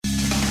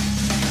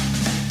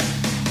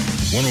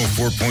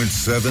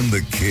104.7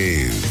 The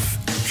Cave.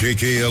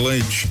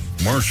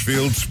 KKLH,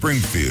 Marshfield,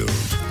 Springfield.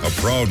 A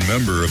proud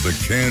member of the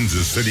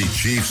Kansas City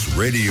Chiefs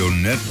radio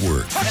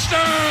network.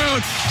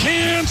 Touchdown,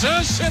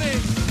 Kansas City!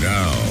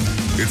 Now,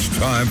 it's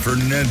time for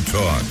Ned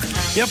Talk.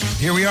 Yep,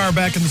 here we are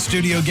back in the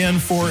studio again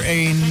for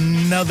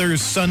another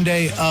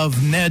Sunday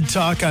of Ned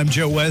Talk. I'm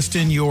Joe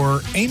Weston,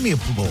 your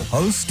amiable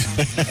host.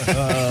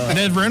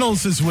 Ned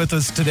Reynolds is with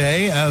us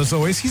today, as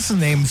always. He's the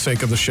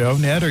namesake of the show.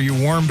 Ned, are you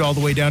warmed all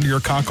the way down to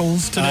your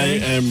cockles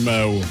today? I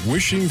am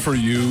wishing for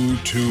you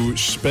to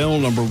spell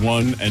number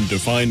one and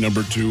define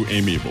number two,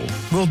 amiable.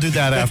 We'll do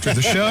that after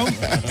the show.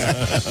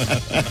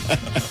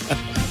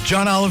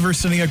 John Oliver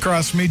sitting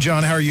across from me.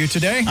 John, how are you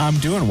today? I'm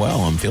doing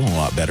well. I'm feeling a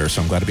lot better,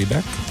 so I'm glad to be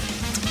back.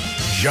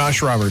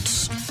 Josh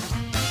Roberts,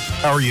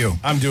 how are you?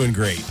 I'm doing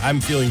great.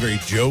 I'm feeling very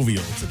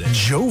jovial today.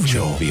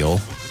 Jovial?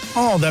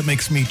 Oh, that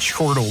makes me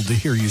chortle to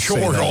hear you say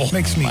that. It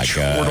makes me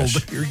chortle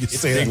to hear you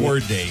say that. It's big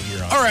word day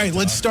here. All right,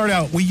 let's start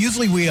out. We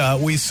usually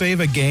we save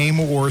a game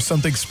or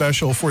something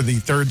special for the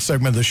third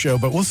segment of the show,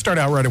 but we'll start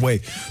out right away.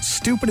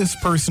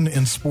 Stupidest person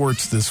in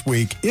sports this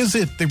week. Is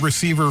it the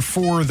receiver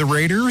for the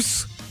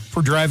Raiders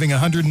for driving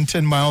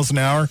 110 miles an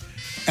hour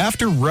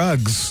after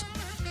Ruggs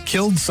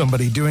killed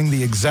somebody doing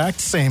the exact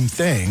same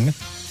thing,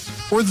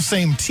 or the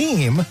same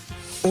team,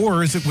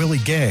 or is it Willie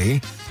Gay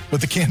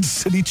with the Kansas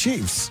City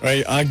Chiefs?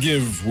 I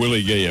give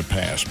Willie Gay a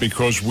pass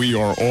because we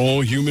are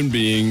all human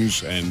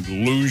beings and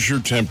lose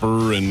your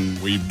temper,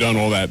 and we've done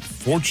all that.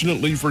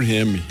 Fortunately for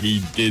him,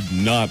 he did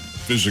not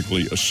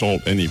physically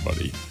assault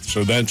anybody.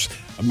 So that's,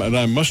 and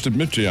I must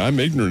admit to you, I'm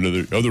ignorant of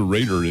the other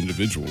Raider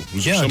individual.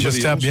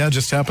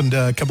 Just happened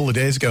a couple of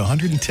days ago.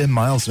 110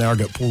 miles an hour,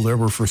 got pulled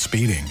over for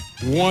speeding.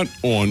 What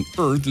on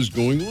earth is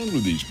going on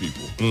with these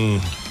people?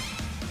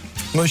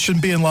 Well, it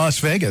shouldn't be in Las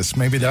Vegas.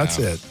 Maybe that's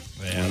it.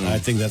 And I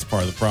think that's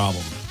part of the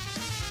problem.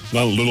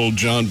 Not a little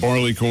John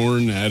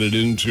Barleycorn added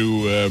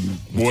into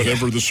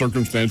whatever the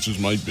circumstances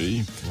might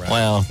be. Right.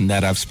 Well,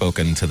 Ned, I've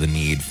spoken to the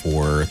need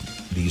for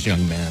these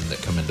young men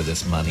that come into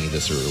this money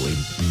this early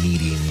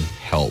needing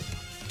help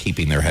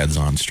keeping their heads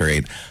on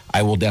straight.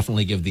 I will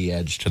definitely give the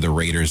edge to the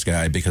Raiders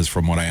guy because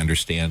from what I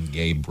understand,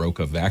 Gabe broke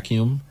a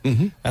vacuum.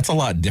 Mm-hmm. That's a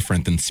lot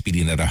different than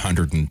speeding at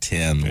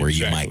 110 where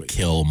you might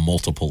kill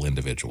multiple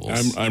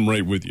individuals. I'm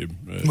right with you.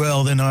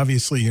 Well, then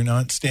obviously you're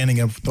not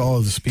standing up with all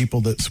of those people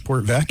that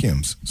support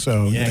vacuums.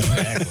 So, yeah,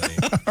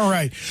 exactly. All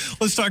right,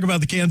 let's talk about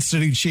the Kansas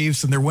City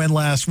Chiefs and their win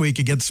last week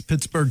against the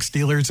Pittsburgh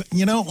Steelers.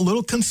 You know, a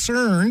little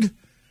concerned.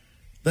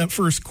 That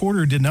first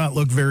quarter did not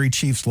look very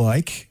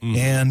Chiefs-like,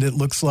 and it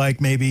looks like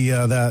maybe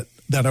that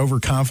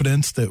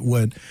overconfidence that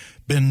what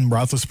Ben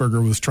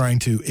Roethlisberger was trying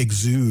to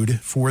exude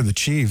for the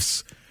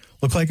Chiefs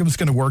looked like it was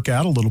going to work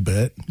out a little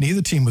bit.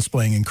 Neither team was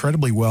playing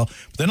incredibly well.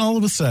 But then all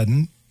of a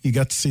sudden, you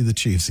got to see the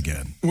Chiefs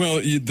again. Well,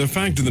 the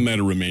fact of the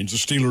matter remains, the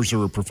Steelers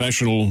are a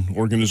professional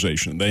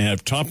organization. They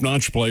have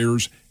top-notch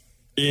players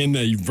in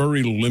a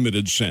very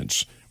limited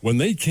sense. When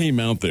they came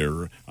out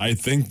there, I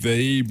think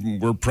they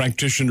were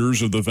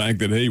practitioners of the fact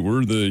that, hey,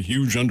 we're the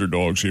huge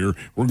underdogs here.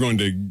 We're going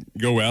to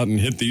go out and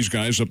hit these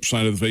guys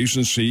upside of the face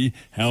and see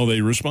how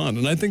they respond.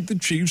 And I think the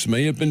Chiefs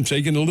may have been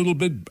taken a little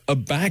bit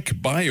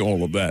aback by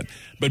all of that.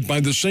 But by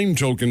the same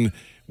token,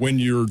 when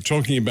you're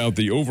talking about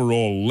the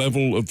overall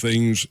level of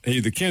things, hey,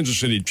 the Kansas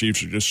City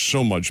Chiefs are just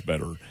so much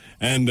better.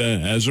 And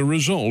as a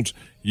result,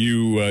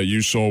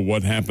 you saw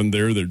what happened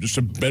there. They're just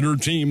a better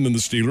team than the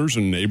Steelers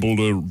and able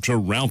to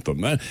rout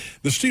them. The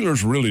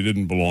Steelers really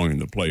didn't belong in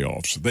the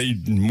playoffs. They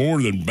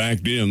more than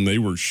backed in. They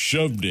were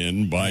shoved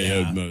in by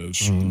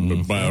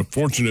a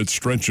fortunate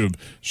stretch of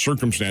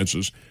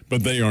circumstances,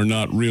 but they are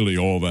not really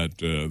all that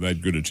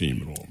good a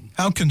team at all.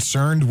 How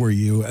concerned were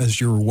you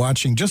as you were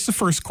watching just the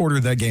first quarter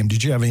of that game?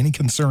 Did you have any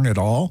concern at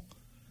all,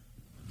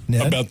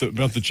 Ned?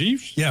 About the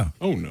Chiefs? Yeah.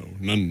 Oh, no.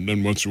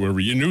 None whatsoever.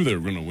 You knew they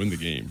were going to win the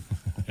game.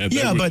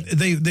 But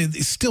they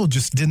still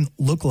just didn't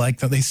look like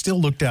that. They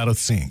still looked out of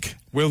sync.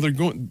 Well,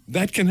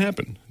 that can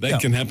happen.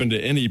 That can happen to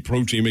any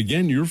pro team.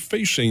 Again, you're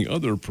facing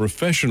other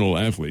professional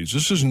athletes.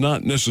 This is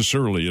not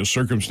necessarily a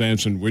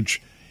circumstance in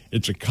which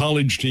it's a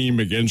college team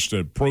against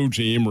a pro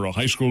team or a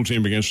high school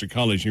team against a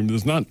college team.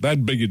 There's not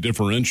that big a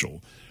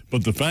differential.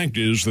 But the fact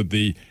is that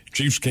the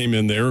Chiefs came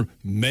in there,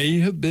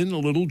 may have been a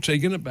little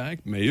taken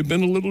aback, may have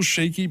been a little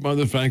shaky by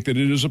the fact that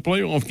it is a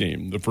playoff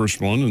game, the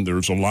first one, and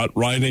there's a lot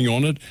riding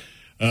on it.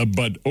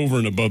 But over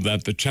and above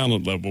that, the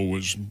talent level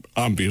was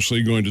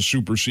obviously going to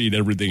supersede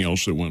everything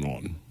else that went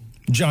on.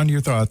 John,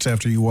 your thoughts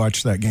after you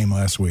watched that game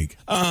last week?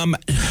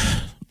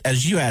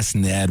 As you asked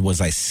Ned,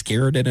 was I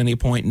scared at any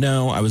point?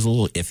 No, I was a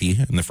little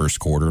iffy in the first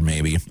quarter,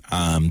 maybe.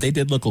 They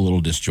did look a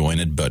little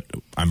disjointed, but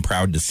I'm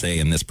proud to say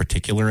in this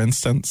particular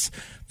instance,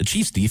 the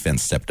Chiefs'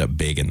 defense stepped up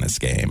big in this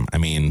game. I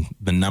mean,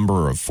 the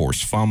number of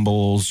forced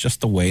fumbles,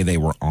 just the way they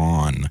were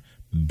on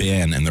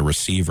Ben and the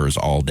receivers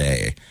all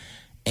day.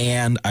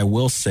 And I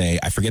will say,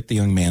 I forget the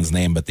young man's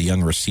name, but the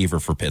young receiver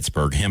for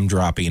Pittsburgh, him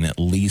dropping at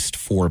least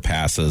 4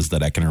 passes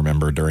that I can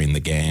remember during the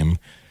game,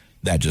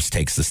 that just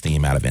takes the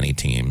steam out of any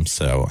team.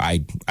 So I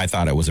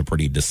thought it was a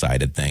pretty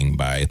decided thing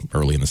by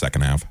early in the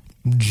second half.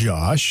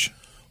 Josh?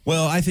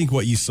 Well, I think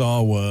what you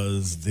saw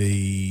was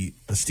the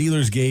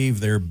Steelers gave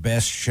their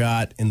best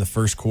shot in the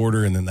first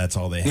quarter, and then that's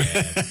all they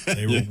had.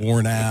 They were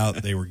worn out.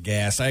 They were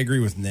gassed. I agree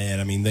with Ned.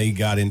 I mean, they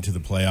got into the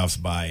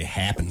playoffs by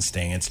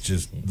happenstance,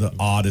 just the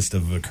oddest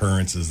of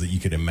occurrences that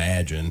you could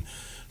imagine.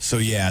 So,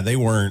 yeah, they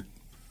weren't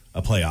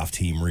a playoff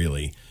team,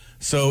 really.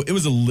 So it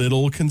was a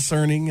little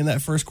concerning in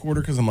that first quarter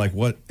because I'm like,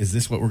 what is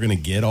this what we're going to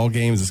get all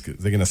games?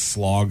 They're going to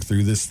slog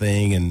through this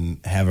thing and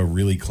have a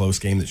really close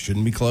game that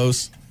shouldn't be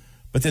close?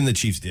 But then the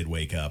Chiefs did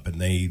wake up, and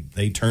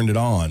they turned it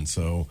on.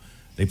 So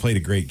they played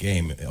a great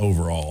game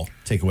overall.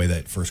 Take away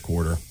that first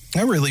quarter.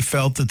 I really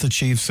felt that the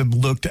Chiefs had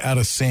looked out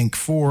of sync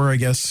for, I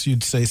guess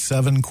you'd say,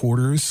 7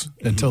 quarters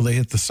until they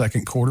hit the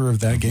second quarter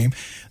of that game.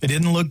 They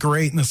didn't look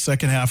great in the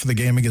second half of the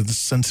game against the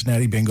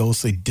Cincinnati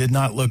Bengals. They did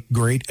not look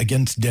great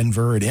against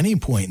Denver at any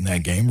point in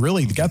that game.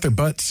 Really, they got their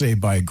butts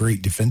saved by a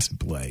great defensive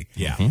play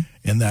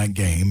in that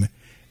game.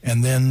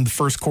 And then the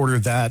first quarter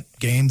of that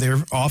game,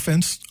 their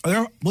offense,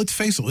 let's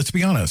face it, let's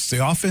be honest,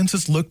 the offense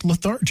has looked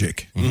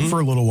lethargic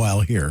for a little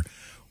while here.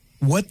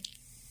 What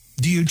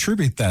do you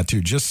attribute that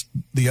to? Just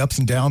the ups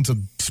and downs of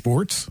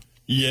sports?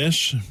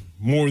 Yes,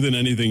 more than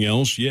anything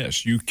else,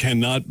 yes. You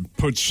cannot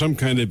put some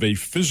kind of a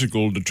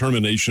physical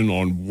determination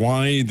on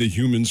why the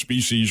human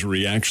species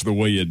reacts the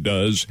way it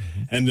does.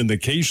 And in the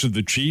case of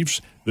the Chiefs,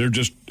 they're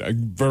just a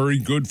very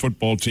good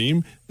football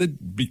team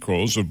that,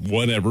 because of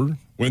whatever,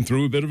 went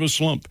through a bit of a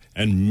slump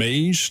and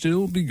may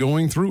still be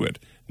going through it.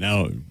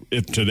 Now,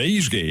 if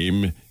today's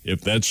game,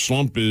 if that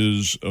slump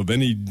is of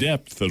any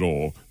depth at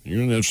all, you're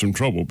going to have some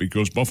trouble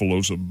because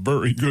Buffalo's a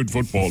very good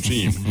football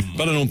team.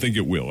 But I don't think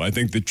it will. I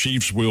think the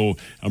Chiefs will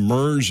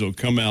emerge. They'll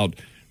come out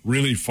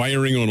really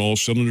firing on all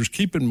cylinders.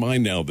 Keep in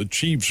mind now, the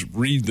Chiefs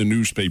read the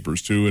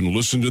newspapers, too, and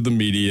listen to the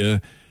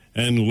media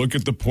and look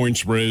at the point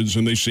spreads,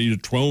 and they see a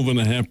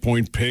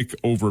 12.5-point pick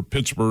over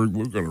Pittsburgh.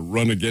 We're going to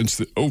run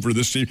over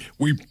this team.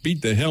 We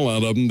beat the hell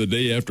out of them the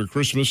day after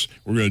Christmas.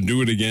 We're going to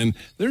do it again.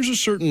 There's a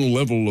certain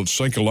level of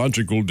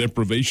psychological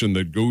deprivation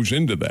that goes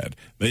into that.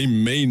 They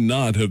may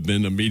not have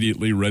been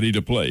immediately ready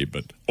to play,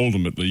 but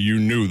ultimately you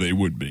knew they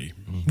would be.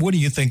 What do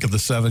you think of the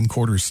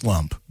 7-quarter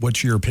slump?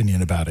 What's your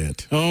opinion about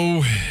it?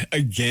 Oh,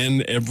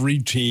 again, every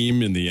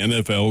team in the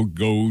NFL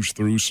goes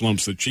through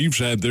slumps. The Chiefs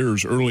had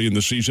theirs early in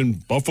the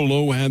season.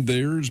 Buffalo had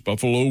theirs.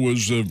 Buffalo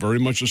was very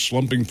much a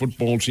slumping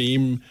football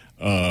team.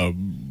 At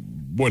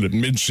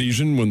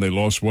mid-season when they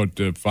lost,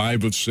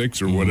 5 of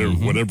 6 or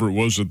whatever it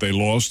was that they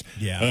lost.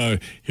 Yeah.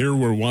 Here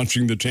we're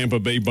watching the Tampa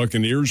Bay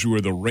Buccaneers, who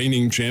are the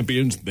reigning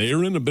champions.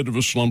 They're in a bit of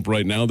a slump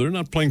right now. They're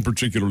not playing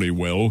particularly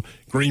well.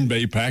 Green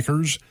Bay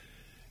Packers.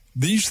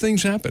 These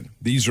things happen.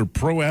 These are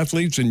pro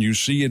athletes, and you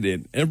see it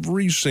in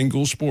every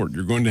single sport.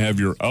 You're going to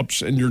have your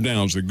ups and your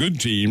downs. The good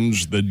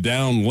teams, the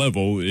down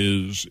level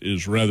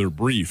is rather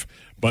brief.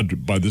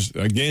 But by this,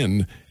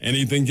 again,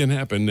 anything can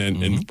happen,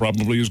 and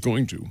probably is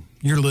going to.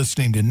 You're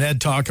listening to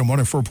Ned Talk on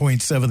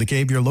 104.7 The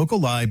Cave, your local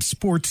live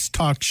sports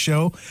talk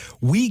show.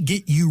 We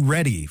get you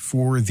ready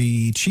for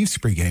the Chiefs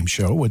pregame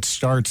show, which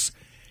starts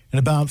in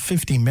about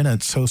 50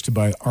 minutes, hosted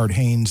by Art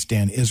Haynes,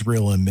 Dan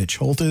Israel, and Mitch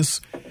Holtis.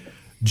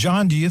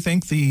 John, do you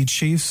think the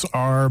Chiefs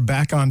are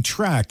back on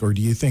track, or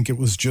do you think it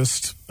was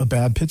just a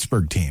bad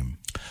Pittsburgh team?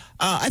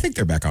 I think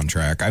they're back on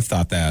track. I've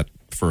thought that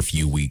for a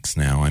few weeks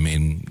now. I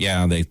mean,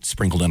 yeah, they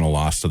sprinkled in a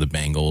loss to the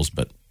Bengals,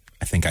 but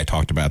I think I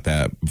talked about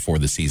that before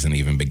the season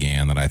even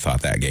began, that I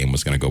thought that game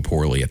was going to go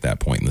poorly at that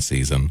point in the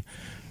season.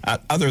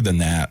 Other than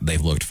that, they've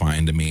looked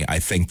fine to me. I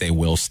think they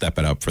will step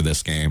it up for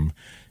this game.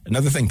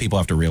 Another thing people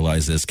have to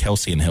realize is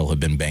Kelsey and Hill have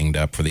been banged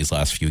up for these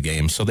last few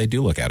games, so they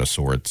do look out of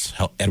sorts.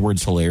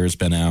 Edwards-Hilaire's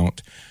been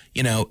out.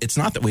 You know, it's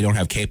not that we don't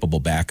have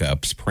capable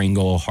backups.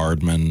 Pringle,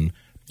 Hardman,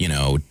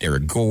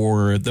 Derek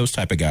Gore, those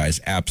type of guys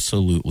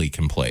absolutely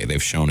can play.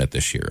 They've shown it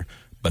this year.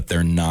 But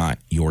they're not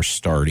your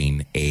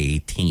starting A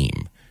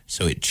team.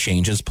 So it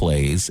changes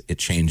plays, it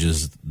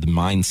changes the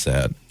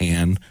mindset,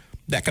 and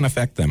that can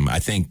affect them. I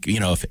think,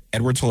 if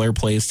Edwards-Hilaire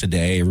plays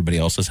today, everybody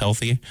else is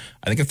healthy.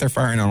 I think if they're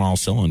firing on all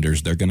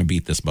cylinders, they're going to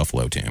beat this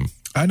Buffalo team.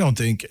 I don't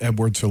think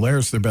Edwards-Hilaire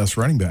is their best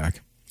running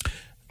back.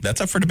 That's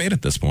up for debate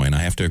at this point. I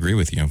have to agree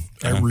with you.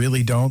 I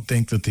really don't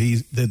think that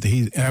he.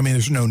 I mean,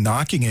 there's no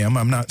knocking him.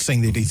 I'm not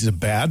saying that he's a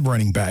bad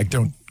running back.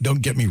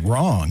 Don't get me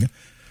wrong,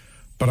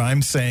 but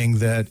I'm saying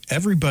that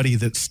everybody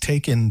that's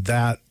taken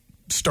that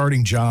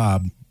starting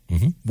job,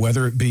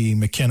 whether it be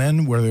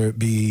McKinnon, whether it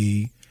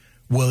be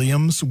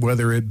Williams,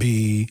 whether it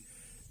be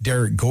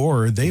Derek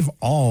Gore, they've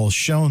all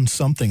shown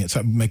something.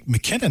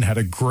 McKinnon had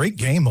a great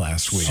game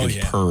last week.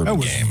 Superb I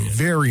was game.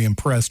 very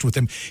impressed with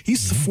him.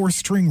 He's the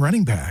 4th-string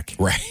running back.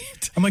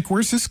 Right. I'm like,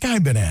 where's this guy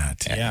been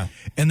at? Yeah.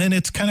 And then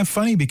it's kind of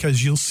funny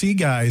because you'll see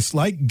guys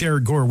like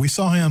Derek Gore. We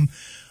saw him,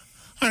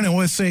 I don't know,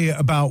 let's say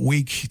about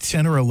week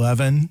 10 or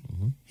 11.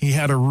 He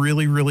had a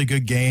really, really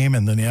good game,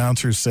 and then the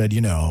announcers said,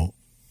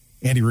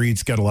 Andy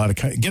Reid's got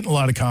getting a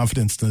lot of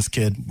confidence in this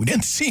kid. We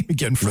didn't see him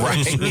again for 2 or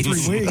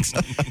 3 weeks.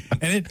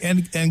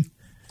 And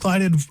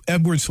Clyde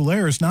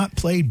Edwards-Hilaire has not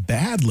played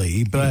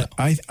badly, but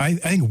I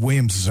think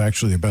Williams is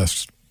actually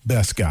the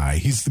best guy.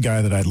 He's the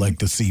guy that I'd like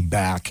to see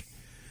back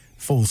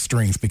full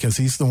strength because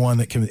he's the one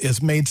that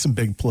has made some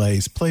big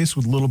plays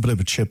with a little bit of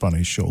a chip on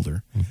his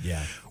shoulder.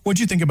 Yeah. What'd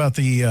you think about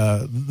the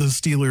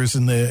Steelers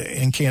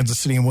in Kansas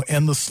City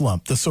and the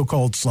slump, the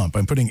so-called slump?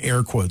 I'm putting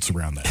air quotes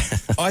around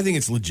that. I think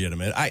it's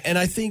legitimate.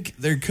 I think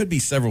there could be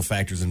several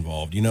factors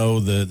involved. You know,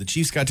 the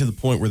Chiefs got to the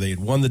point where they had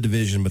won the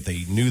division, but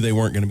they knew they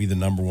weren't going to be the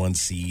number one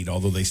seed,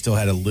 although they still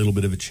had a little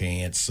bit of a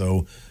chance.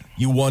 So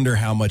you wonder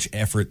how much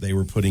effort they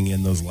were putting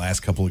in those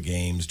last couple of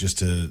games just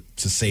to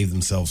save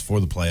themselves for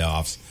the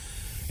playoffs.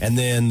 And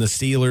then the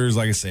Steelers,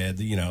 like I said,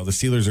 the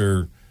Steelers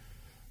are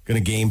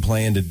going to game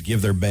plan to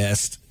give their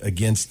best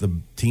against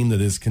the team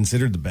that is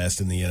considered the best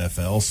in the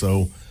NFL.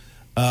 So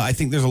I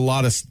think there's a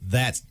lot of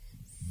that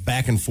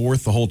back and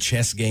forth, the whole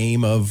chess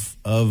game of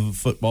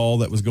football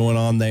that was going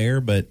on there.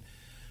 But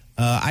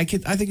I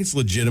think it's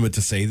legitimate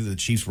to say that the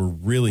Chiefs were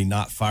really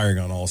not firing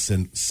on all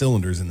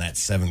cylinders in that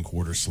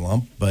 7-quarter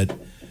slump. But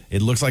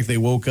it looks like they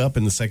woke up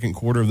in the second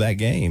quarter of that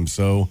game.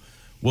 So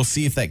we'll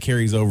see if that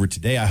carries over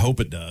today. I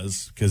hope it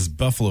does because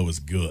Buffalo is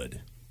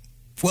good.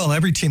 Well,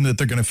 every team that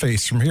they're going to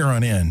face from here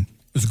on in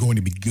is going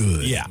to be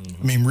good. Yeah.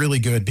 I mean, really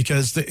good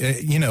because,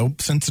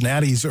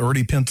 Cincinnati's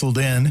already penciled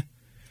in.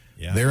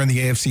 Yeah. They're in the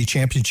AFC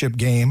Championship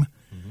game.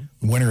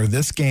 The winner of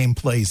this game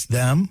plays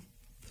them.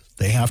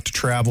 They have to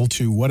travel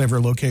to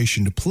whatever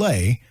location to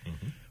play.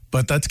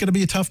 But that's going to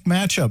be a tough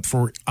matchup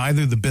for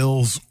either the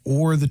Bills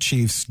or the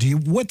Chiefs.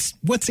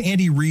 What's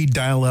Andy Reid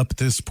dial up at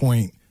this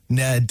point,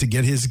 Ned, to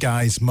get his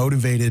guys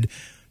motivated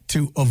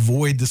to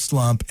avoid the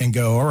slump and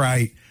go, all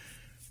right,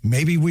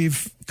 maybe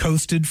we've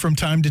coasted from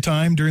time to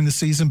time during the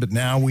season, but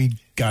now we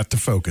got to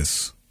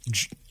focus.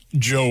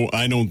 Joe,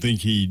 I don't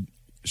think he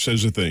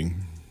says a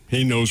thing.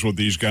 He knows what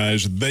these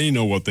guys, they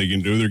know what they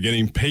can do. They're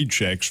getting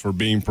paychecks for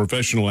being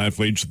professional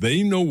athletes.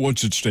 They know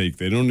what's at stake.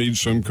 They don't need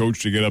some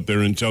coach to get up there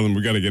and tell them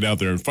we got to get out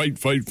there and fight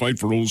for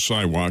old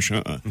Siwash.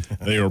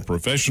 They are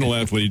professional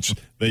athletes.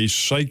 They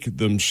psych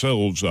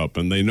themselves up,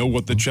 and they know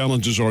what the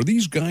challenges are.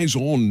 These guys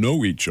all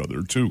know each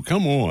other, too.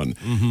 Come on.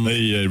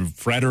 They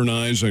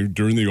fraternize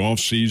during the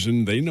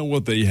off-season. They know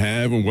what they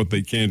have and what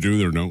they can't do.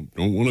 They don't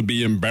want to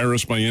be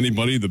embarrassed by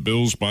anybody, the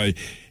Bills by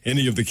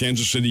any of the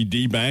Kansas City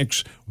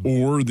D-backs,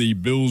 or the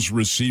Bills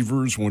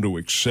receivers want to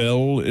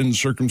excel in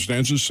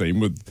circumstances. Same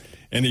with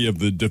any of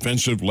the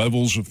defensive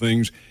levels of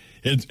things.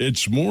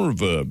 It's more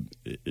of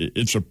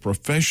it's a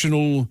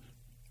professional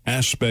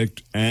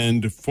aspect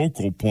and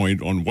focal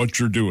point on what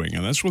you're doing.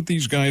 And that's what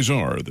these guys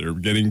are. They're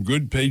getting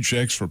good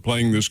paychecks for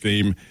playing this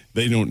game.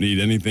 They don't need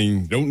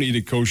anything, don't need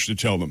a coach to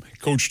tell them.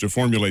 Coach to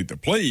formulate the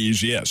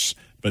plays, yes,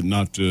 but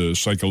not to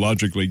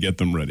psychologically get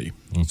them ready.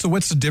 So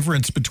what's the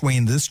difference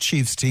between this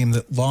Chiefs team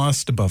that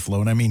lost to Buffalo,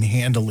 and I mean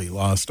handily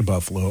lost to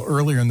Buffalo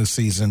earlier in the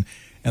season,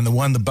 and the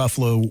one the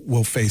Buffalo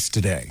will face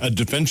today? A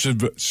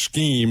defensive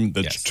scheme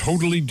that's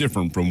totally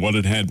different from what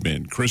it had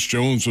been. Chris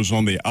Jones was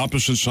on the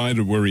opposite side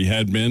of where he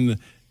had been.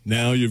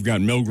 Now you've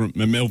got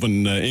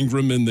Melvin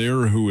Ingram in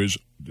there who is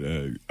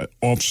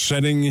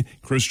offsetting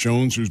Chris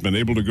Jones, who's been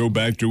able to go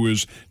back to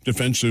his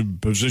defensive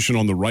position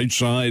on the right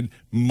side,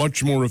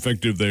 much more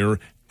effective there.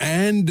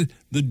 And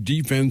the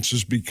defense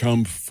has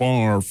become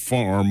far,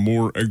 far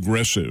more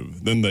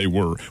aggressive than they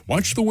were.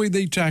 Watch the way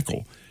they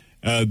tackle.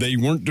 They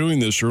weren't doing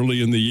this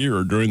early in the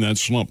year during that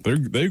slump.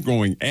 They're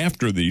going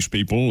after these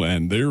people,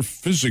 and they're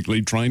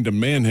physically trying to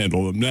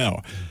manhandle them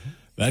now.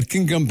 That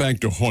can come back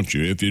to haunt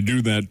you if you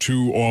do that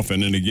too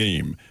often in a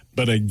game.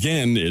 But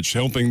again, it's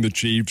helping the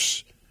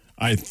Chiefs,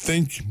 I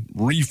think,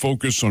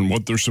 refocus on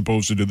what they're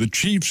supposed to do. The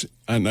Chiefs,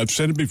 and I've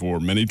said it before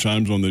many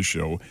times on this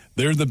show,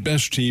 they're the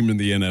best team in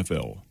the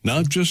NFL.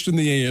 Not just in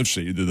the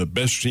AFC, they're the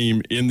best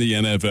team in the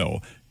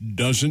NFL.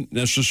 Doesn't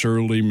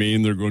necessarily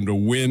mean they're going to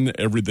win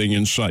everything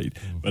in sight,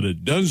 but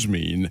it does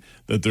mean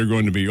that they're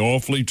going to be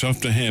awfully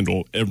tough to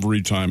handle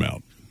every time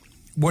out.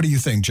 What do you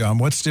think, John?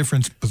 What's the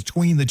difference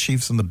between the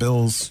Chiefs and the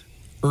Bills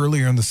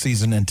earlier in the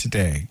season and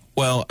today?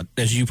 Well,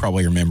 as you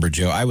probably remember,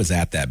 Joe, I was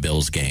at that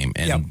Bills game,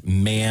 and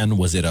man,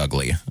 was it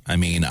ugly. I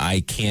mean, I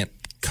can't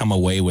come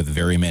away with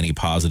very many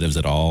positives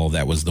at all.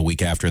 That was the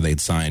week after they'd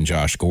signed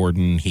Josh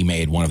Gordon. He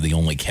made one of the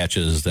only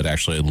catches that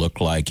actually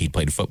looked like he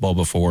played football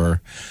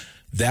before.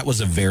 That was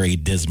a very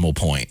dismal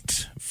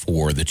point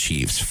for the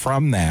Chiefs.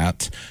 From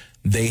that,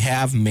 they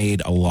have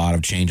made a lot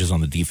of changes on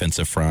the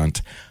defensive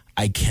front.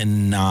 I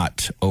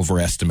cannot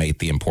overestimate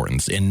the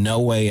importance. In no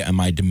way am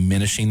I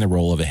diminishing the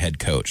role of a head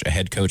coach. A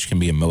head coach can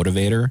be a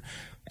motivator.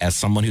 As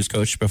someone who's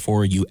coached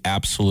before, you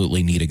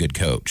absolutely need a good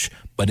coach.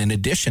 But in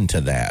addition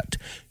to that,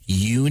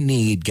 you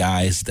need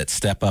guys that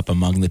step up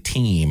among the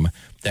team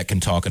that can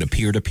talk at a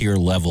peer-to-peer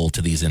level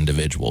to these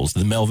individuals.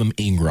 The Melvin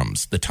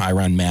Ingrams, the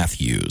Tyrann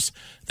Mathieu,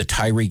 the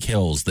Tyreek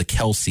Hills, the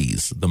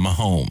Kelce's, the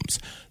Mahomes.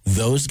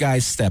 Those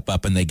guys step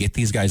up and they get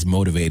these guys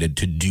motivated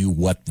to do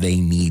what they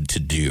need to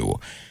do.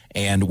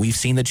 And we've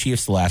seen the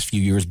Chiefs the last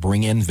few years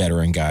bring in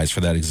veteran guys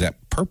for that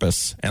exact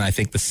purpose. And I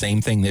think the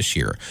same thing this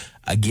year.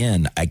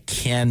 Again, I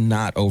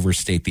cannot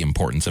overstate the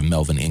importance of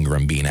Melvin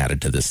Ingram being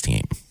added to this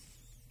team.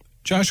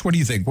 Josh, what do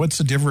you think? What's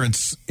the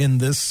difference in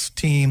this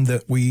team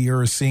that we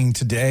are seeing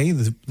today,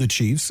 the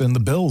Chiefs, and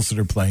the Bills that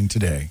are playing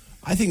today?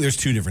 I think there's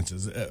two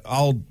differences.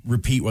 I'll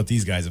repeat what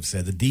these guys have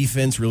said. The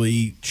defense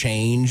really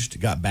changed,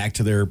 got back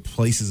to their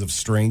places of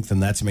strength,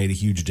 and that's made a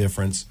huge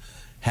difference.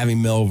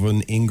 Having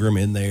Melvin Ingram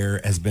in there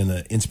has been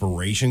an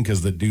inspiration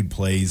because the dude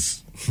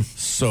plays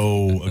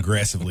so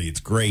aggressively. It's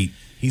great.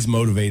 He's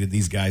motivated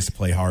these guys to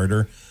play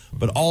harder.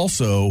 But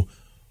also,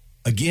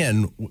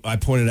 again, I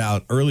pointed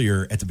out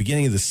earlier, at the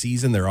beginning of the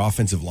season, their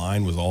offensive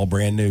line was all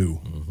brand new.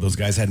 Those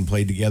guys hadn't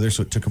played together,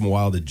 so it took them a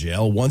while to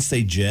gel. Once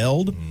they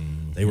gelled,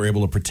 they were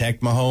able to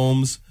protect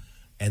Mahomes,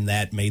 and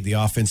that made the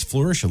offense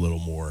flourish a little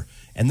more.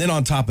 And then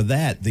on top of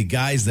that, the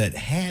guys that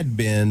had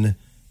been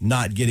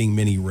not getting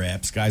many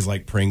reps, guys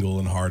like Pringle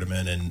and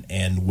Hardiman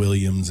and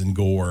Williams and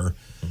Gore,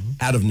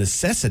 out of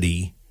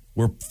necessity,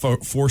 were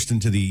forced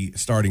into the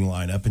starting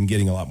lineup and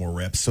getting a lot more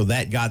reps. So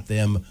that got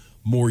them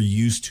more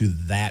used to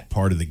that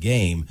part of the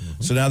game.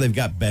 So now they've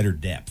got better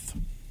depth.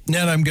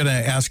 Ned, I'm going to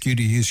ask you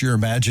to use your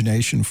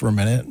imagination for a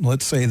minute.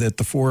 Let's say that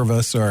the four of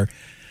us are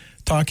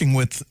talking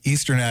with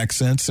Eastern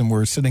accents, and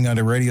we're sitting on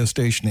a radio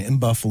station in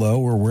Buffalo.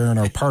 We're wearing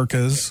our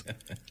parkas,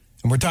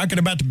 and we're talking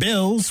about the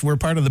Bills. We're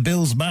part of the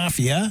Bills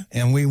Mafia,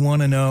 and we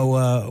want to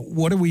know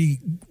what are we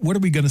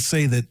going to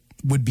say that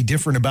would be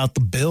different about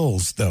the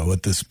Bills, though,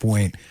 at this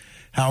point,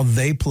 how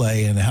they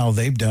play and how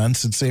they've done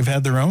since they've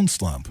had their own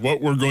slump. What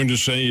we're going to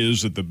say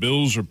is that the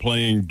Bills are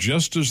playing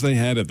just as they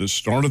had at the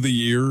start of the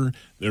year.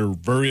 They're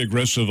very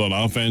aggressive on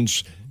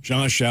offense.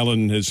 Josh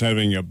Allen is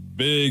having a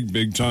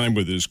big time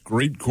with his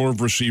great core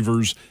of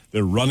receivers.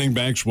 Their running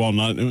backs, while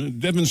not...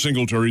 Devin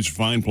Singletary's a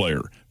fine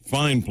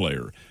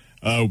player.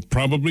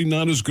 Probably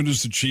not as good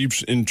as the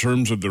Chiefs in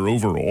terms of their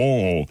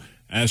overall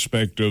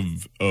aspect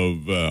of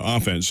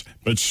offense,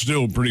 but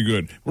still pretty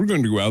good. We're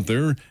going to go out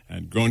there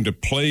and going to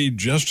play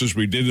just as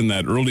we did in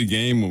that early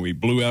game when we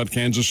blew out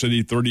Kansas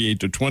City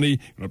 38-20. We're going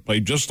to play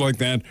just like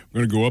that.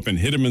 We're going to go up and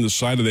hit them in the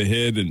side of the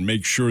head and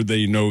make sure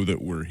they know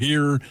that we're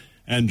here,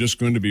 and just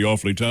going to be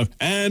awfully tough,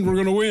 and we're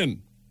going to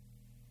win.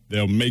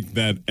 They'll make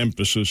that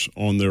emphasis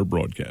on their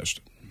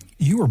broadcast.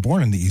 You were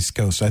born in the East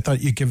Coast. I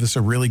thought you'd give us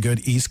a really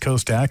good East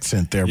Coast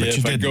accent there, but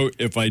you didn't.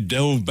 If I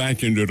delve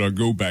back into it, I'll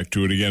go back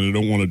to it again. I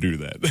don't want to do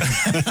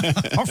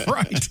that. All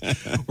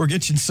right. We're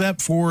getting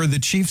set for the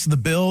Chiefs and the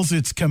Bills.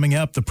 It's coming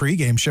up, the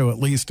pregame show, at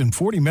least in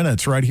 40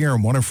 minutes, right here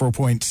on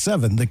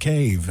 104.7 The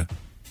Cave.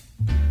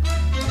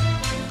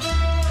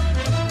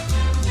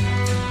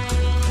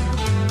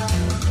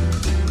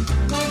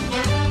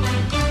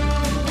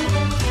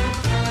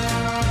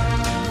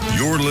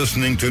 You're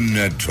listening to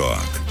Ned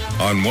Talk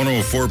on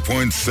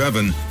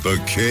 104.7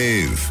 The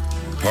Cave,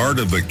 part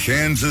of the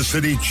Kansas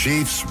City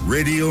Chiefs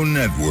Radio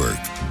Network.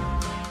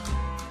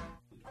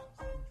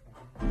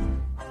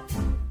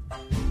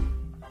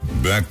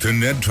 Back to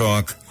Ned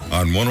Talk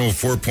on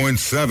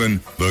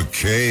 104.7 The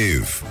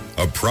Cave,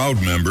 a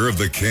proud member of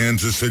the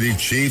Kansas City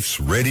Chiefs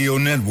Radio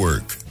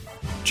Network.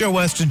 Joe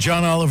West and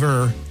John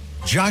Oliver,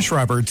 Josh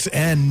Roberts,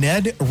 and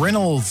Ned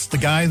Reynolds, the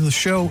guy the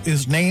show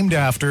is named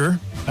after.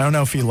 I don't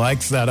know if he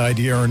likes that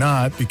idea or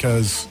not,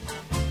 because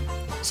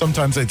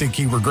sometimes I think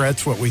he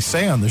regrets what we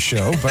say on the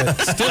show, but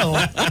still,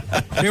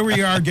 here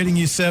we are getting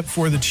you set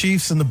for the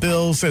Chiefs and the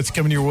Bills. That's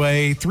coming your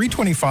way.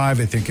 3:25,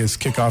 I think, is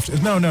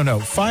kickoff. No,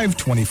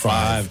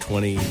 5:25.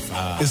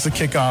 5:25 is the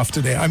kickoff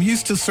today. I'm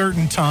used to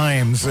certain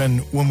times,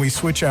 and when we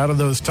switch out of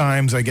those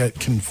times, I get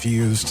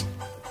confused.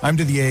 I'm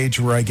to the age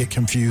where I get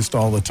confused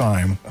all the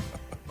time.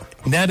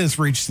 Ned has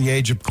reached the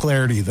age of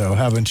clarity, though,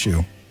 haven't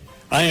you?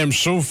 I am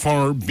so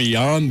far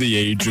beyond the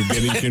age of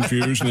getting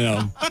confused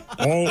now.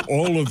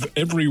 All of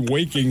every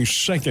waking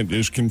second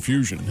is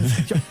confusion.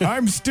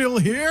 I'm still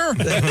here?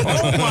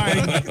 Oh,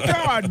 my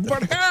God,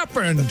 what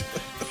happened?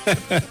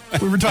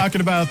 We were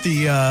talking about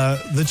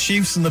the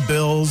Chiefs and the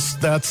Bills.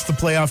 That's the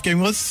playoff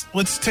game.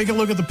 Let's take a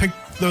look at the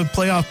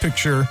playoff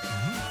picture,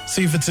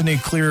 see if it's any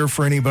clearer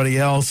for anybody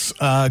else.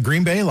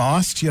 Green Bay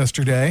lost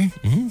yesterday.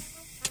 Mm-hmm.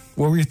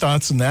 What were your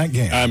thoughts in that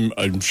game?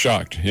 I'm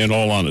shocked, in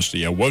all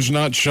honesty. I was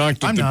not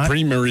shocked at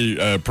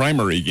the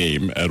primary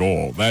game at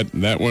all.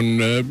 That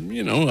one,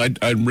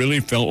 I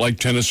really felt like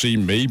Tennessee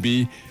may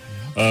be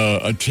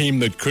a team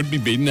that could be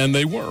beaten, and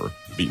they were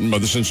beaten by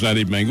the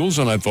Cincinnati Bengals,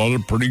 and I thought a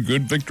pretty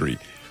good victory.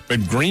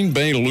 But Green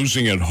Bay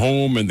losing at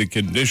home in the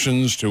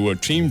conditions to a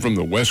team from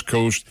the West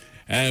Coast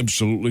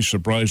absolutely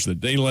surprised the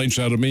daylights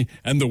out of me,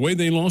 and the way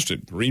they lost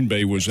it. Green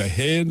Bay was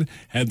ahead,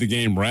 had the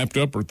game wrapped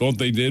up, or thought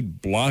they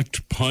did,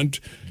 blocked, punt,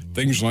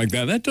 things like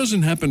that. That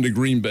doesn't happen to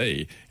Green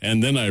Bay.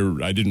 And then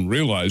I didn't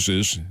realize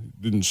this,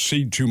 didn't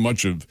see too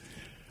much of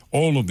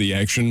all of the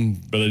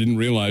action, but I didn't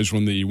realize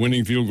when the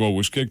winning field goal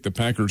was kicked, the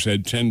Packers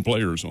had 10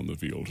 players on the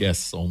field.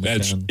 Yes, only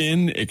That's 10.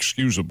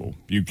 Inexcusable.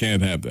 You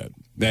can't have that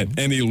at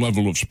any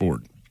level of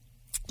sport.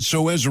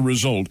 So as a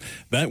result,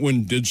 that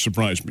one did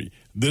surprise me.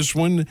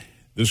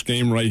 This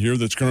game right here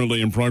that's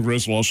currently in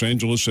progress, Los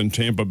Angeles and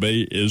Tampa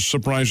Bay, is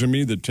surprising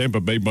me. The Tampa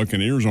Bay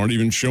Buccaneers aren't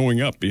even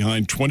showing up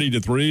behind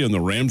 20-3, and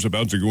the Rams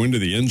about to go into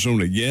the end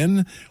zone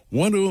again.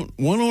 What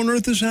on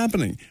earth is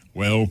happening?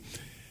 Well,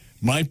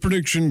 my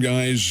prediction,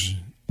 guys,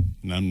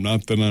 and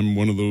not that I'm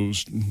one of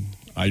those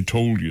I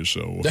told you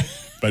so.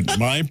 But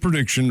my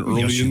prediction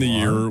early in the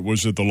year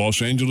was that the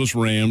Los Angeles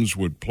Rams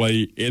would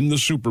play in the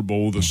Super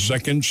Bowl the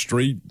second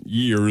straight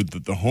year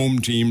that the home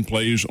team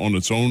plays on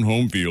its own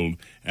home field,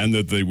 and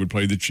that they would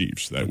play the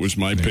Chiefs. That was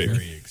my pick.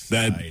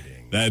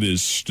 That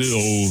is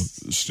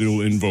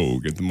still in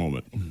vogue at the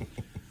moment.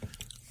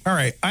 All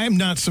right. I am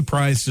not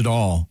surprised at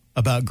all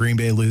about Green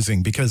Bay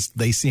losing, because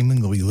they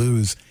seemingly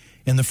lose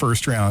in the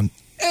first round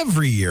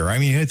every year. I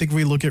mean, I think if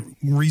we look at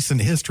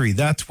recent history,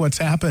 that's what's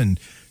happened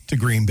to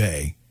Green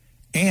Bay.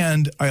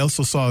 And I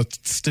also saw a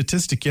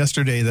statistic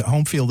yesterday that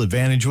home field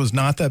advantage was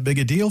not that big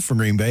a deal for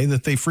Green Bay,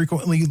 that they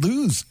frequently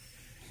lose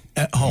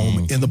at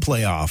home in the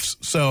playoffs.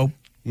 So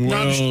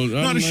not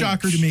a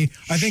shocker to me.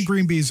 I think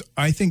Green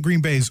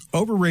Bay's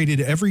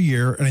overrated every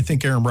year, and I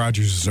think Aaron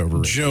Rodgers is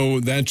overrated. Joe,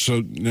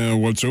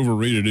 what's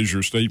overrated is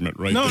your statement,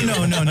 right? No,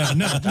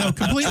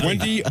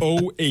 completely.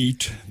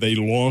 2008, they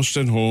lost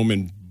at home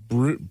in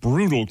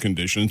brutal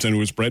conditions, and it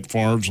was Brett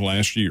Favre's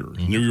last year.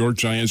 New York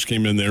Giants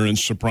came in there and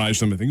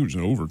surprised them. I think it was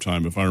in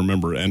overtime, if I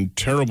remember, and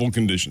terrible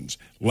conditions.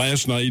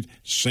 Last night,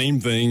 same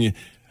thing,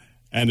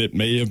 and it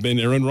may have been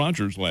Aaron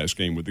Rodgers' last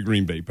game with the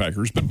Green Bay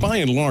Packers. But by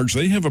and large,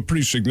 they have a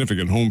pretty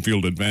significant home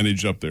field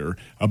advantage up there.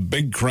 A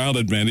big crowd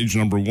advantage,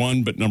 number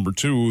one, but number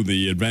two,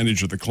 the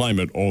advantage of the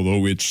climate,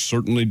 although it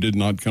certainly did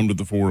not come to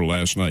the fore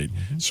last night.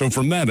 So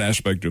from that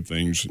aspect of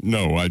things,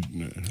 no.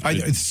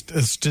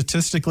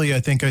 Statistically,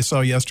 I think I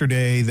saw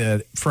yesterday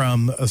that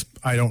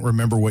I don't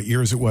remember what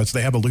years it was,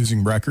 they have a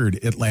losing record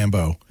at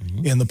Lambeau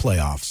in the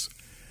playoffs.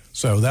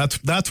 So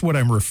that's what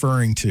I'm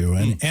referring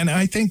to. And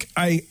I think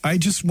I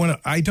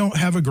don't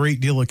have a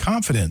great deal of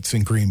confidence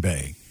in Green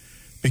Bay,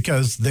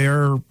 because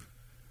their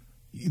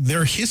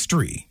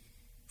history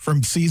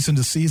from season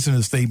to season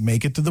is they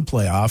make it to the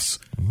playoffs.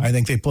 I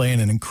think they play in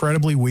an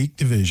incredibly weak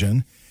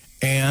division,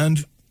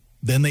 and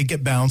then they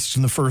get bounced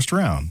in the first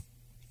round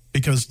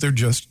because they're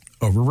just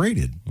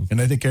overrated. And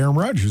I think Aaron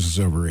Rodgers is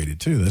overrated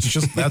too.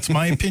 That's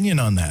my opinion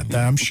on that.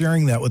 I'm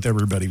sharing that with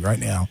everybody right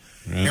now.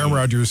 Aaron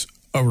Rodgers,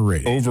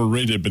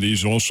 overrated, but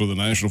he's also the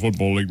National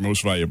Football League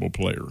most valuable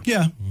player.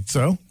 Yeah.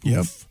 So,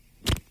 yep.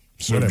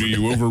 So whatever. Do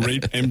you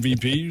overrate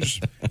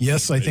MVPs?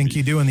 Yes, I think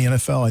you do in the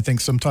NFL. I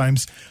think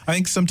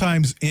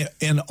sometimes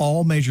in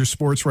all major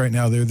sports right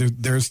now,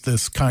 there's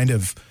this kind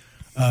of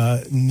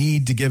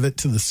need to give it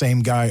to the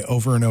same guy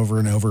over and over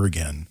and over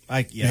again.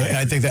 I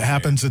think that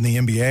happens in the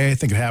NBA. I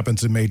think it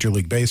happens in Major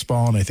League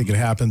Baseball, and I think it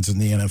happens in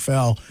the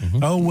NFL.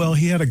 Oh, well,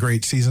 he had a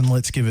great season.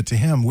 Let's give it to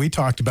him. We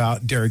talked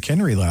about Derrick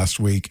Henry last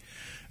week.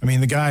 I mean,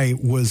 the guy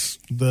was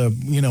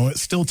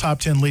still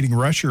top 10 leading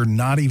rusher,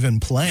 not even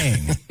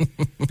playing.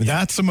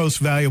 That's the most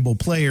valuable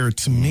player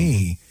to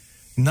me.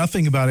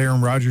 Nothing about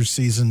Aaron Rodgers'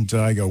 season do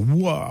I go,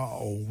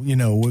 wow. It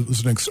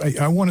was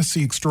I want to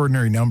see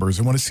extraordinary numbers.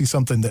 I want to see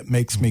something that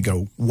makes me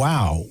go,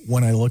 wow,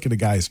 when I look at a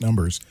guy's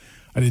numbers.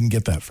 I didn't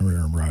get that from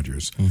Aaron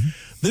Rodgers.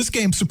 This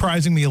game's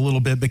surprising me a little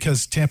bit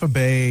because Tampa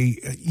Bay,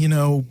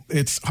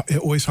 it's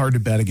always hard to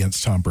bet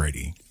against Tom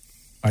Brady.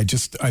 I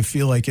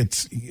feel like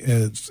it's,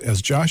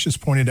 as Josh has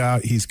pointed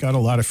out, he's got a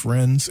lot of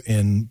friends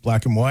in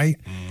black and white,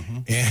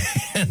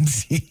 and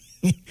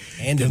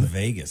in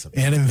Vegas.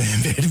 And in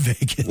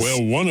Vegas.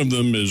 Well, one of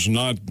them is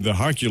not the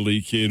hockey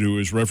league kid who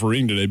is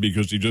refereeing today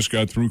because he just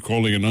got through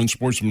calling an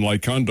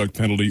unsportsmanlike conduct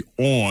penalty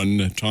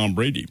on Tom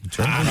Brady.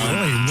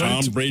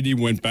 Tom Brady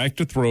went back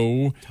to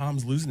throw.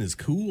 Tom's losing his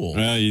cool.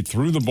 He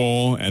threw the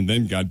ball and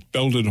then got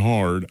belted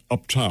hard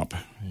up top.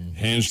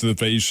 Hands to the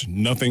face,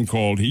 nothing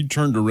called. He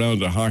turned around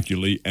to Hockey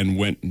League and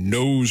went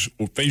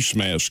face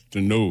mask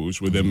to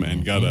nose with him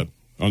and got a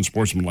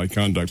unsportsmanlike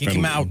conduct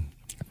penalty. Kick him out.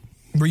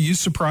 Were you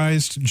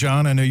surprised,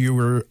 John? I know you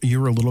were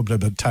a little bit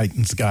of a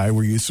Titans guy.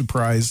 Were you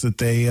surprised that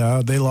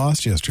they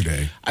lost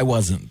yesterday? I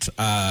wasn't.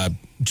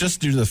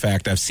 Just due to the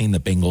fact I've seen the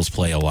Bengals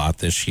play a lot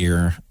this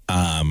year.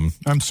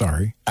 I'm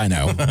sorry. I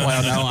know.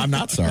 Well, no, I'm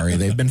not sorry.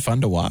 They've been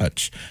fun to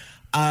watch.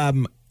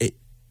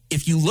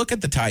 If you look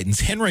at the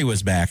Titans, Henry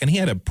was back, and he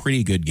had a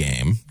pretty good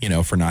game,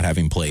 for not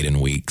having played in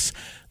weeks.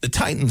 The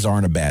Titans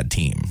aren't a bad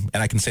team,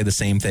 and I can say the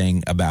same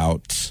thing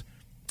about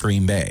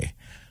Green Bay.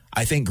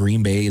 I think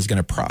Green Bay is going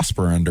to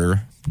prosper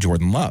under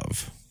Jordan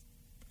Love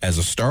as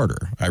a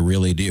starter. I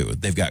really do.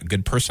 They've got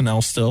good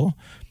personnel still.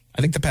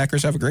 I think the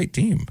Packers have a great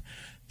team.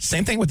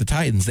 Same thing with the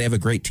Titans. They have a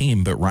great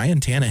team, but Ryan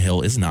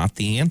Tannehill is not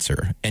the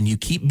answer, and you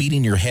keep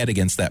beating your head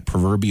against that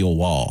proverbial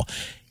wall.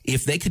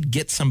 If they could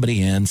get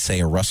somebody in, say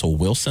a Russell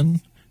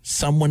Wilson,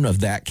 someone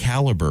of that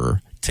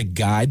caliber to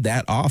guide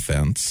that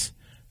offense,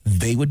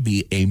 they would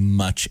be a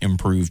much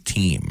improved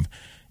team.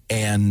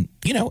 And,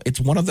 it's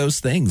one of those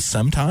things.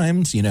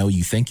 Sometimes,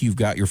 you think you've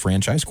got your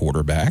franchise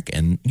quarterback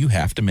and you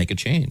have to make a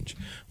change.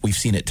 We've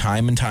seen it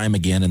time and time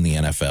again in the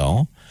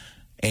NFL.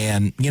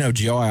 And,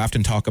 Joe, I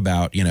often talk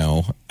about,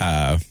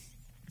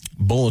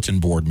 bulletin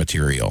board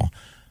material.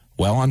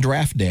 Well, on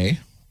draft day,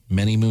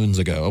 many moons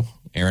ago,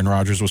 Aaron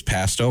Rodgers was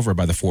passed over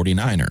by the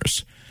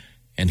 49ers.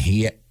 And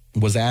he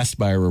was asked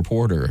by a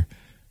reporter,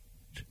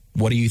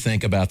 what do you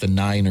think about the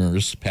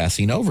Niners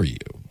passing over you?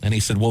 And he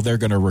said, well, they're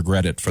going to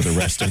regret it for the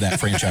rest of that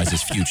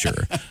franchise's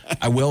future.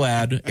 I will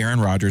add,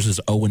 Aaron Rodgers is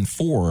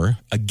 0-4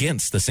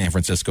 against the San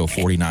Francisco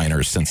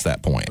 49ers since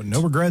that point.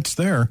 No regrets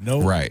there.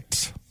 No.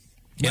 Right.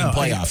 In the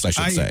playoffs, I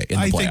should say. In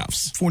the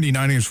playoffs. I think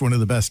 49ers one of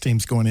the best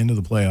teams going into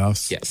the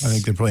playoffs. Yes. I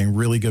think they're playing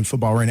really good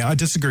football right now. I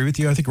disagree with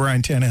you. I think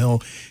Ryan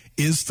Tannehill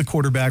is the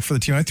quarterback for the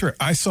team.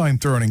 I saw him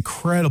throw an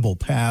incredible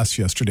pass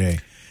yesterday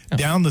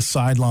down the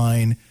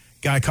sideline.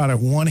 Guy caught it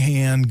one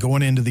hand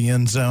going into the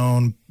end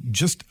zone.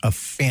 Just a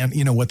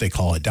what they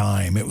call a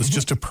dime. It was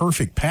just a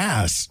perfect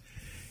pass.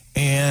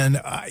 And,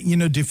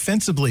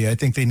 defensively, I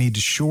think they need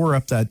to shore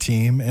up that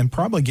team and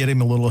probably get him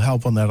a little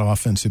help on that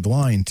offensive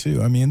line,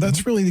 too. I mean,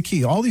 that's really the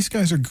key. All these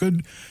guys are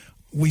good.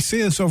 We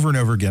say this over and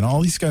over again.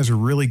 All these guys are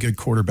really good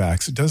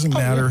quarterbacks. It doesn't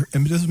matter.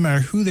 It doesn't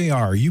matter who they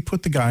are. You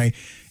put the guy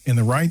in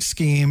the right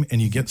scheme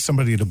and you get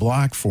somebody to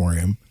block for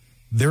him,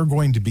 they're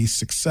going to be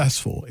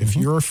successful. If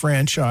you're a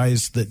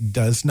franchise that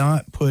does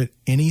not put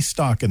any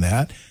stock in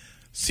that,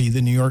 see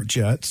the New York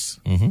Jets.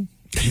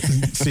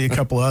 See a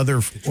couple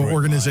other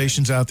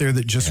organizations out there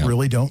that just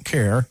really don't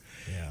care.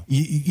 Yeah.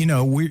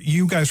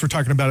 You guys were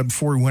talking about it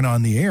before we went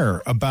on the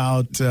air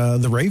about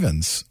the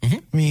Ravens.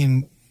 I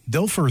mean,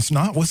 Dilfer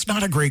was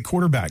not a great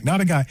quarterback, not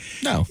a guy.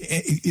 No,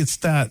 it's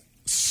that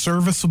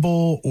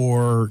serviceable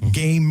or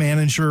game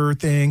manager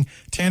thing.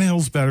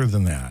 Tannehill's better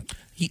than that.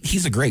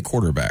 He's a great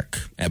quarterback.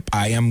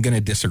 I am going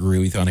to disagree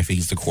with you on if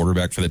he's the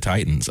quarterback for the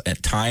Titans.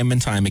 At time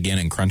and time again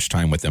in crunch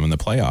time with them in the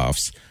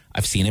playoffs,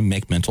 I've seen him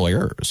make mental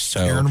errors. So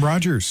Aaron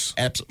Rodgers.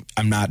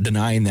 I'm not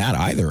denying that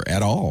either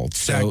at all.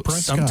 So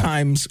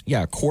sometimes,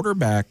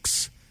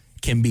 quarterbacks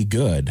can be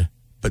good,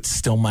 but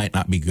still might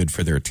not be good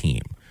for their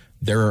team.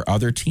 There are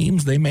other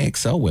teams they may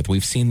excel with.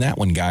 We've seen that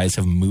when guys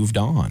have moved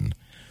on.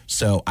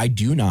 So I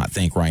do not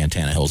think Ryan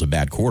Tannehill is a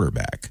bad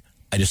quarterback.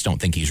 I just don't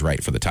think he's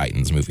right for the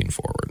Titans moving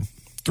forward.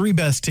 3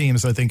 best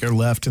teams, I think, are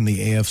left in the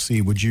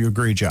AFC. Would you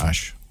agree,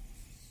 Josh?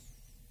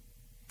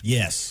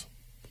 Yes.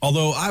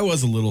 Although I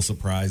was a little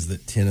surprised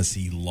that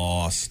Tennessee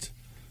lost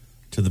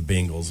to the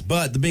Bengals,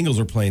 but the Bengals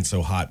are playing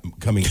so hot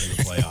coming into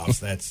the playoffs.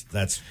 that's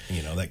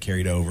that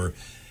carried over.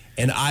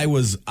 And I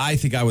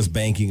think I was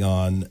banking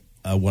on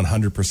a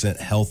 100%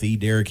 healthy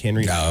Derrick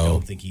Henry. No. I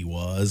don't think he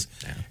was.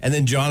 No. And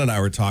then John and I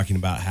were talking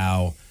about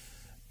how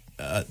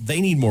they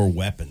need more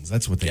weapons.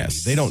 That's what they need.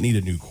 They don't need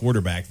a new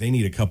quarterback. They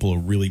need a couple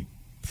of really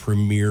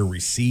premier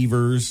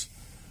receivers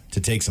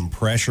to take some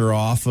pressure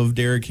off of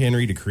Derrick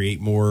Henry to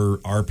create more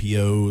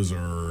RPOs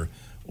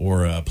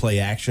or play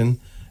action.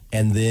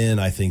 And then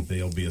I think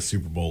they'll be a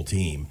Super Bowl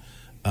team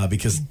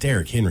because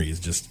Derrick Henry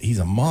he's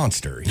a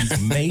monster. He's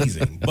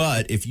amazing.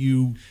 But if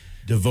you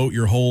devote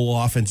your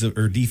whole offensive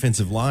or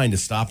defensive line to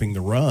stopping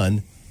the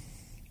run,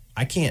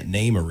 I can't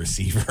name a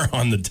receiver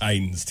on the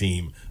Titans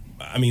team.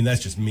 I mean,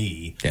 that's just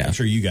me. Yeah. I'm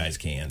sure you guys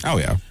can. Oh,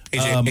 yeah.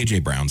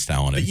 AJ Brown's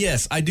talented. But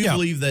yes, I do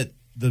believe that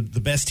the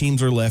best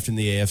teams are left in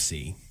the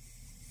AFC.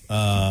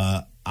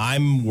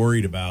 I'm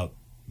worried about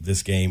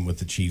this game with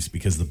the Chiefs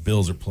because the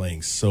Bills are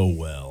playing so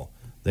well.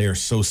 They are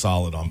so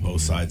solid on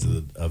both sides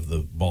of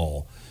the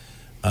ball.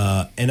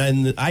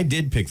 And I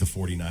did pick the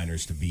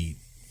 49ers to beat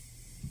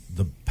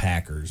the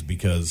Packers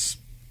because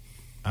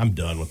I'm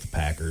done with the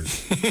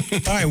Packers.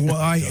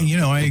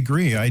 I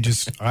agree.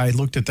 I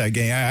looked at that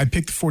game. I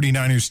picked the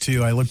 49ers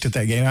too. I looked at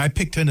that game. I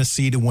picked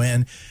Tennessee to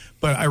win,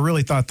 but I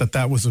really thought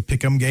that was a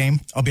pick'em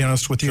game. I'll be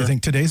honest with you. Sure. I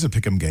think today's a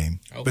pick'em game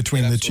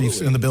between the Chiefs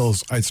and the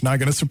Bills. It's not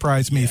going to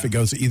surprise me if it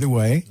goes either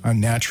way.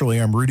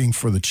 I'm rooting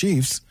for the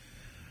Chiefs,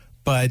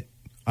 but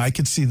I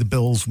could see the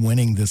Bills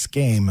winning this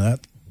game.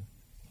 That's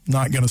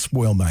not going to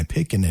spoil my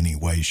pick in any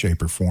way,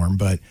 shape, or form,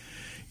 but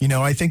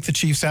I think the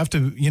Chiefs have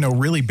to,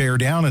 really bear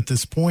down at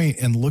this point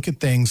and look at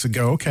things and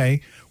go,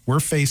 okay, we're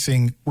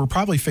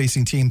probably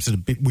facing teams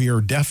we are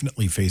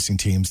definitely facing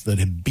teams that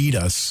have beat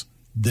us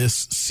this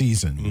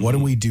season. Mm-hmm. What do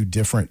we do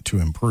different to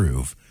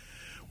improve?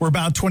 We're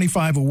about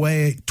 25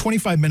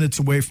 minutes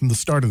away from the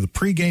start of the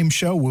pregame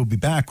show. We'll be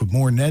back with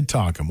more Ned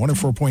Talk on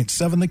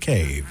 104.7 The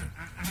Cave.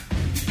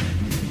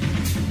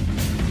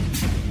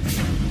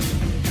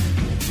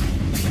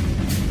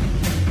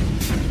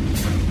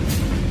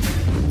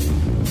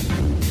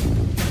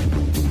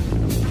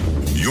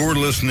 You're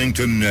listening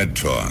to Ned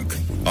Talk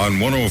on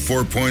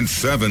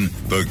 104.7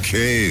 The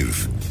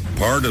Cave,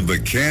 part of the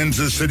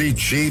Kansas City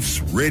Chiefs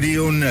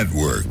Radio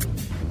Network.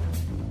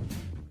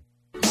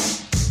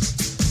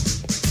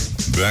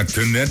 Back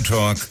to Ned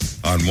Talk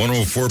on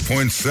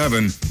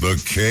 104.7 The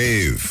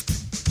Cave,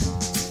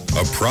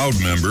 a proud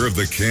member of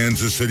the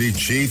Kansas City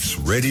Chiefs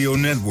Radio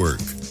Network.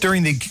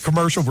 During the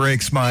commercial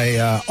breaks,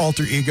 my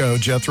alter ego,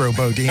 Jethro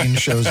Bodine,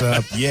 shows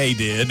up. Yeah, he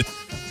did.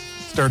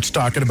 Starts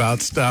talking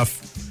about stuff.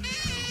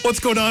 What's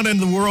going on in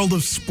the world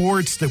of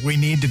sports that we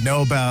need to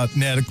know about,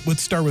 Ned?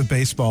 Let's start with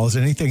baseball. Has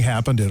anything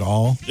happened at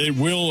all? It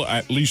will,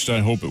 at least I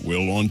hope it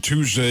will. On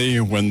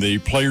Tuesday, when the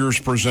players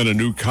present a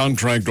new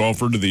contract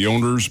offer to the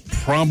owners,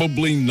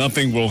 probably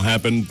nothing will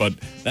happen, but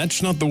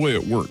that's not the way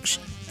it works.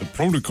 The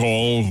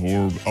protocol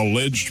or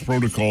alleged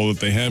protocol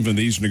that they have in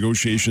these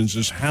negotiations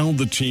is how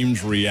the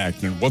teams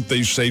react and what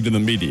they say to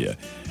the media.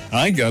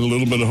 I got a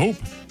little bit of hope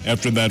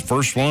after that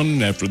first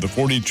one, after the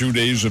 42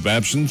 days of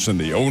absence, and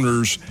the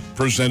owners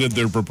presented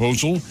their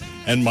proposal.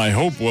 And my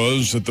hope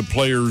was that the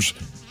players,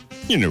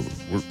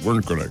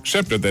 weren't going to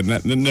accept it.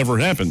 That never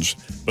happens.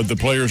 But the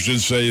players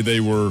did say they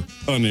were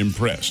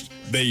unimpressed.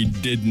 They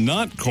did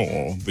not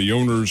call the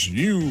owners,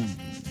 you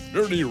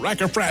dirty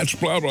rack-a-frats,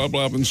 blah, blah,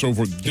 blah, and so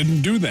forth.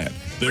 Didn't do that.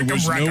 There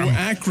was no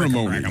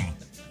acrimony.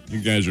 You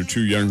guys are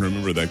too young to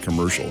remember that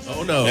commercial.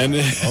 Oh, no.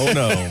 Oh,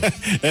 no.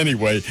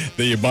 Anyway,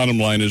 the bottom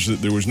line is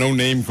that there was no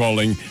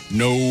name-calling,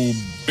 no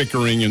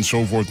bickering, and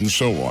so forth and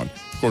so on.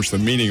 Of course, the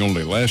meeting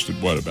only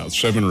lasted, about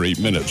 7 or 8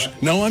 minutes?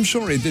 No, I'm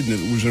sorry, it didn't.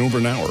 It was over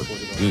an hour.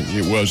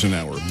 It was an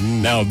hour.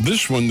 Now,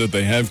 this one that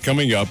they have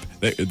coming up,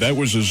 that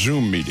was a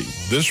Zoom meeting.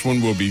 This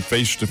one will be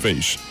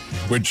face-to-face,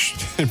 which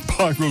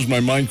boggles my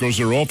mind because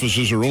their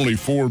offices are only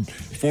four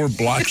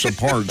blocks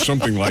apart,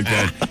 something like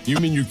that. You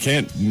mean you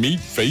can't meet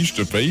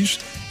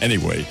face-to-face?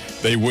 Anyway,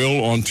 they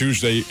will on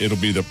Tuesday. It'll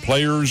be the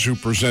players who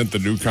present the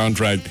new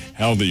contract.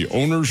 How the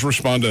owners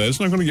respond to that, it's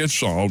not going to get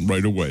solved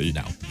right away.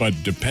 No. But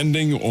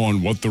depending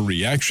on what the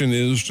reaction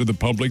is to the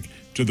public,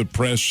 to the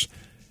press,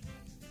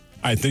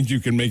 I think you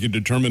can make a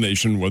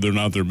determination whether or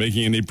not they're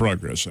making any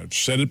progress. I've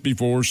said it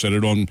before, said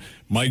it on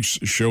Mike's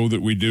show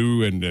that we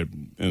do, and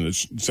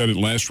said it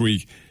last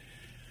week.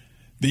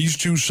 These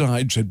two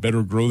sides had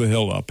better grow the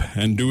hell up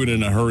and do it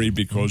in a hurry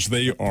because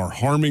they are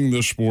harming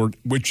the sport,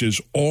 which is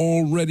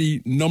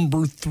already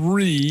number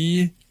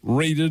 3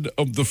 rated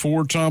of the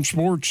 4 top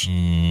sports.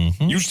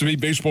 Mm-hmm. Used to be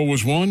baseball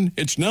was 1.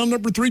 It's now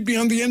number 3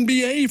 beyond the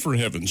NBA, for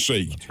heaven's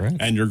sake. That's right.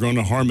 And you're going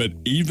to harm it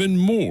even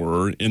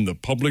more in the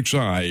public's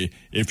eye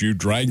if you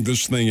drag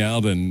this thing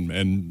out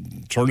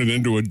and turn it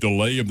into a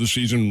delay of the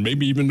season,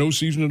 maybe even no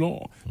season at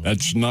all.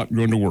 That's not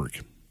going to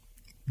work.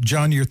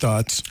 John, your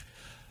thoughts?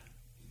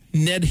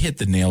 Ned hit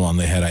the nail on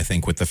the head, I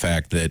think, with the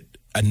fact that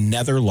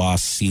another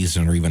lost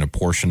season or even a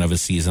portion of a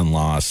season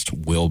lost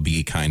will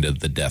be kind of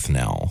the death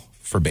knell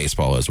for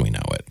baseball as we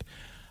know it.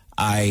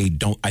 I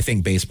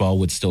think baseball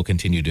would still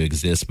continue to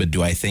exist, but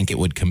do I think it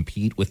would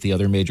compete with the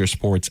other major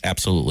sports?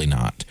 Absolutely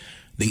not.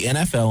 The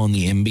NFL and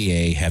the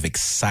NBA have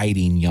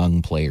exciting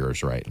young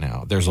players right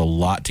now. There's a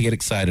lot to get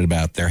excited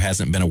about. There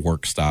hasn't been a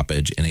work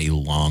stoppage in a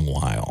long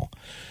while.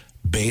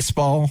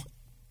 Baseball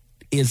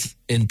is,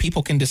 and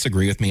people can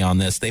disagree with me on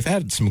this, they've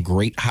had some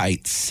great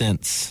heights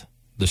since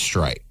the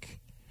strike,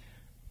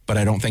 but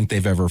I don't think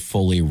they've ever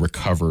fully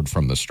recovered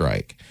from the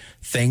strike.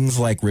 Things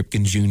like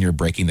Ripken Jr.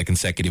 breaking the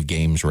consecutive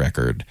games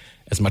record.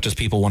 As much as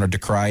people want to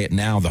decry it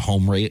now, the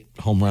home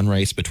run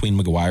race between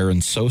McGwire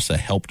and Sosa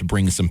helped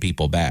bring some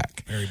people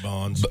back. Barry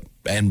Bonds.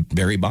 And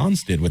Barry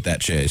Bonds did with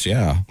that chase,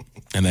 yeah.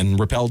 And then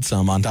repelled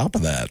some on top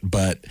of that.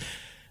 But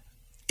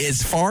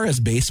as far as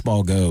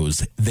baseball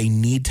goes, they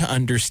need to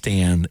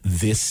understand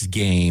this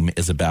game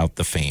is about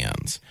the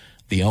fans.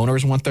 The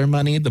owners want their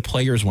money. The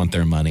players want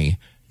their money.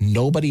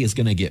 Nobody is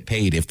going to get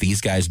paid if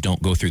these guys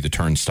don't go through the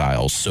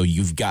turnstiles. So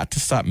you've got to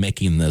stop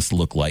making this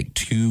look like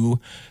 2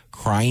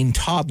 crying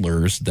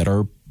toddlers that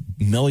are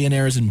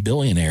millionaires and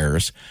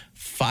billionaires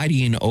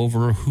fighting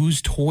over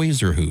whose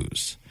toys are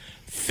whose.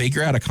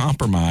 Figure out a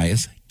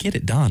compromise. Get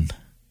it done.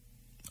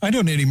 I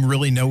don't even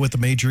really know what the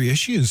major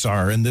issues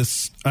are in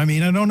this. I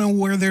mean, I don't know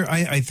where they're.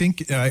 I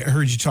think I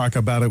heard you talk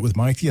about it with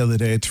Mike the other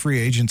day. It's free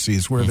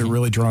agencies where they're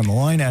really drawing the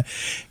line at.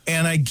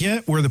 And I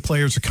get where the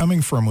players are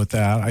coming from with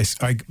that.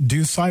 I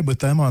do side with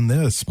them on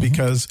this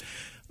because,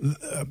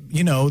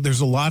 there's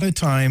a lot of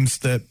times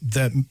that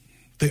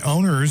the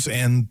owners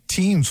and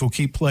teams will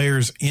keep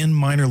players in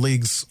minor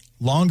leagues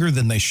longer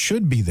than they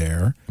should be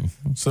there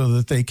so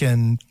that they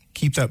can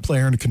keep that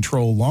player under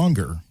control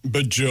longer.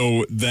 But,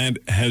 Joe, that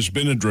has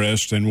been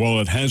addressed, and while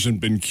it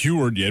hasn't been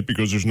cured yet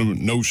because there's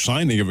no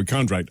signing of a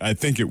contract, I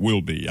think it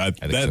will be.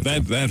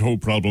 That whole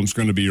problem is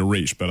going to be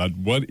erased. But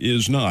what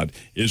is not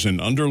is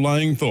an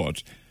underlying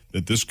thought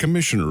that this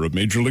commissioner of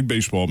Major League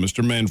Baseball,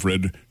 Mr.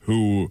 Manfred,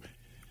 who,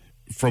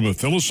 from a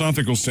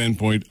philosophical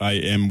standpoint, I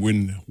am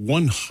in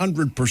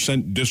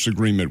 100%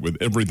 disagreement with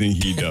everything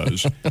he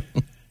does.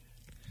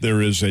 There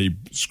is a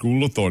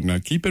school of thought. Now,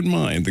 keep in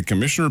mind, the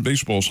commissioner of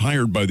baseball is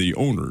hired by the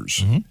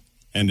owners,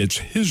 and it's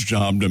his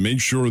job to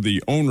make sure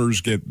the owners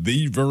get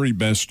the very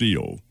best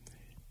deal.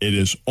 It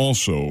is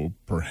also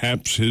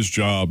perhaps his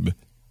job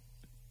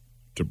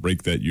to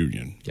break that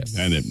union. Yes.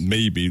 And it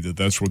may be that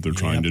that's what they're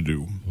trying to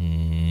do.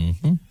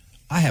 Mm-hmm.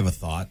 I have a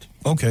thought.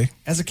 Okay.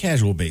 As a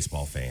casual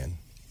baseball fan,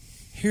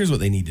 here's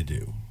what they need to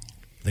do.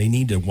 They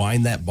need to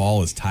wind that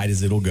ball as tight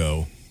as it'll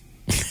go.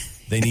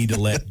 They need to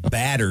let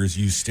batters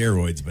use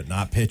steroids, but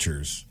not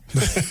pitchers.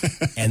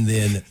 And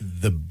then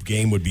the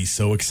game would be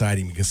so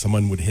exciting because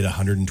someone would hit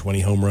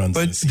 120 home runs.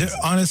 But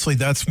honestly,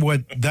 that's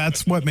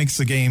what makes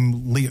the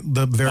game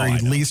the very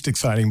least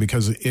exciting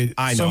because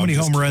so many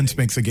home runs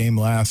makes a game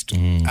last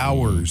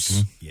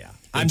hours. Yeah,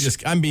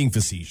 I'm being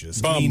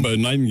facetious. Bob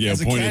Nightingale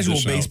as a casual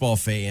baseball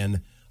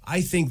fan,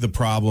 I think the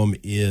problem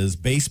is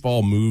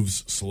baseball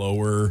moves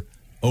slower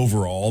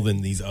overall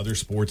than these other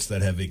sports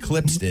that have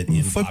eclipsed it.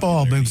 In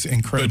football moves But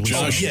incredibly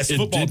Josh, slow. Yes, it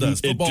football didn't-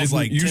 does. Football's it didn't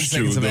like 10 used to,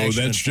 seconds of though.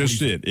 action That's and just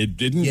 40. it. It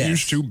didn't Yes.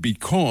 used to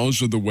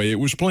because of the way it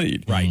was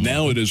played. Right.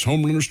 Now it is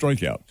home run or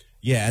strikeout.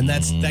 Yeah, and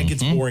that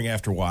gets boring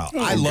after a while.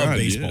 I love God,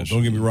 baseball. yes.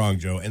 Don't get me wrong,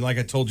 Joe. And like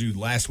I told you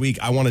last week,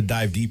 I want to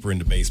dive deeper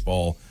into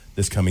baseball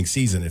this coming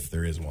season if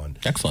there is one.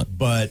 Excellent.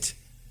 But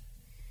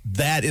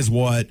that is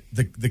what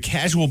the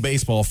casual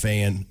baseball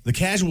fan, the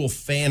casual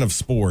fan of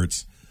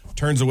sports,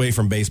 turns away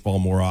from baseball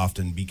more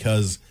often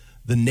because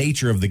the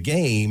nature of the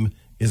game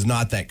is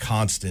not that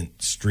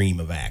constant stream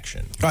of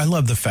action. I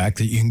love the fact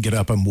that you can get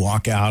up and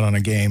walk out on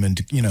a game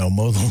and,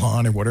 mow the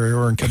lawn or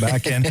whatever and come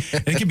back in.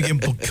 And it can be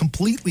a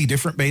completely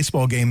different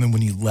baseball game than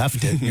when you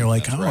left it. And you're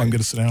like, I'm going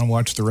to sit down and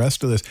watch the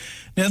rest of this.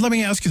 Now, let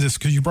me ask you this,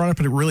 because you brought up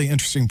a really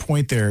interesting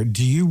point there.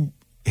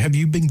 Have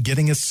you been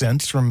getting a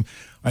sense from,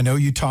 I know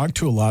you talk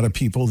to a lot of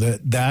people,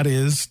 that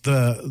is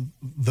the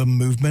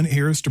movement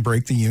here is to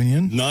break the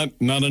union? Not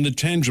in a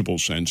tangible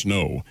sense,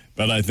 no.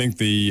 But I think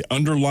the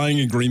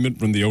underlying agreement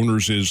from the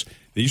owners is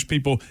these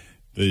people,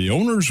 the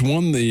owners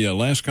won the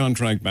last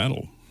contract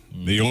battle.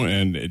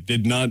 And it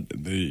did not,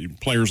 the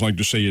players like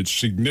to say it's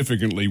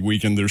significantly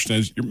weakened their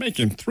stance. You're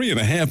making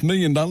 $3.5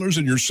 million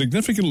and you're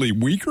significantly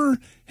weaker?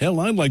 Hell,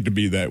 I'd like to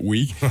be that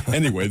weak.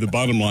 Anyway, the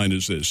bottom line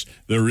is this.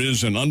 There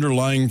is an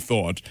underlying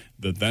thought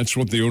that that's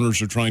what the owners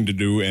are trying to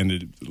do,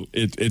 and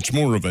it's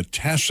more of a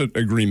tacit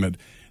agreement,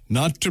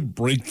 not to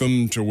break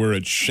them to where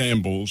it's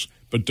shambles,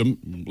 but to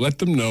let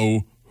them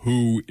know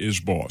who is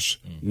boss.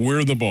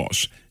 We're the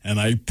boss. And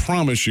I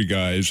promise you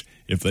guys,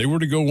 if they were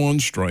to go on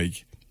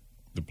strike,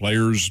 the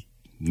players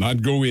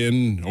not go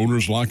in,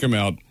 owners lock them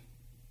out,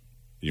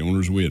 the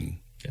owners win.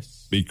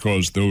 Yes.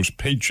 Because those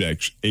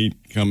paychecks ain't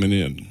coming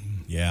in.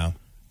 Yeah.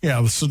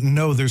 Yeah, so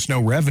there's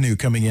no revenue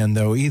coming in,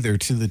 though, either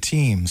to the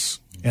teams.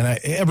 And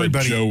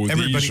everybody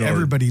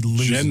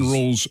loses.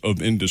 Generals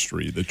of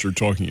industry that you're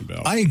talking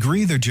about. I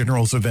agree, they're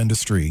generals of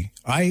industry.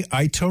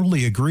 I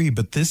totally agree,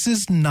 but this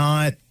is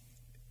not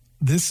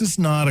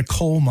a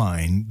coal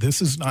mine.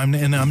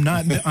 I'm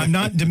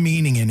not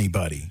demeaning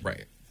anybody.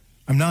 Right.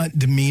 I'm not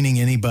demeaning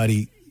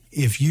anybody.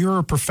 If you're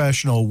a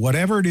professional,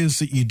 whatever it is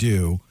that you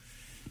do,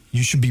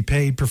 you should be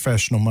paid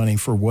professional money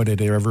for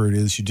whatever it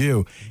is you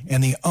do.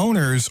 And the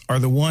owners are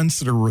the ones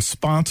that are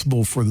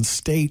responsible for the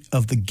state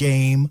of the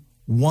game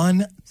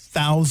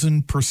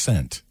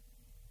 1,000%.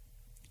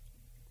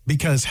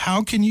 Because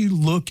how can you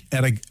look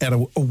at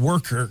a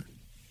worker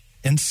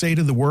and say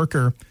to the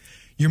worker,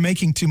 you're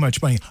making too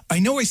much money. I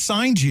know I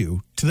signed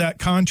you to that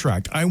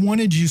contract. I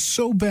wanted you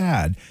so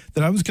bad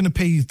that I was going to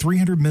pay you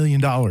 $300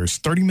 million,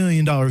 $30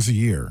 million a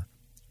year,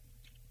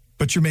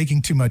 but you're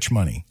making too much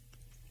money.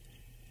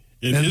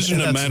 It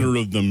isn't a matter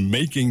of them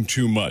making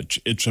too much.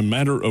 It's a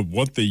matter of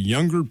what the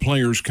younger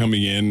players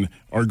coming in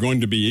are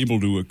going to be able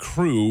to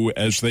accrue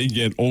as they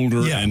get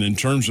older and in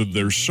terms of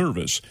their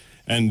service.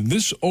 And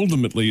this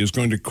ultimately is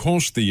going to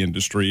cost the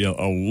industry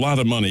a lot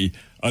of money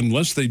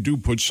unless they do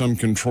put some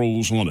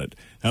controls on it.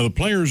 Now, the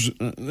players,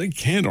 they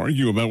can't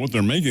argue about what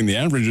they're making. The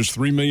average is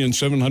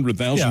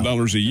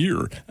 $3,700,000 a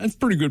year. That's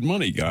pretty good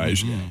money,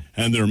 guys. Mm-hmm.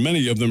 And there are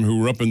many of them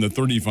who are up in the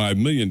 $35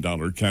 million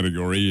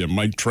category,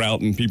 Mike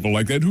Trout and people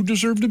like that, who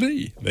deserve to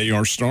be. They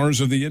are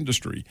stars of the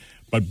industry.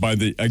 But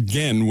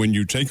again, when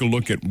you take a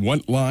look at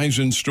what lies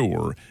in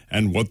store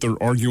and what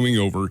they're arguing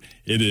over,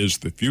 it is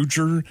the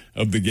future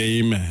of the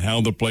game,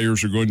 how the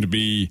players are going to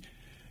be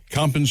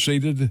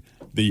compensated,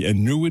 the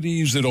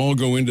annuities that all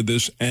go into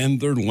this,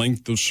 and their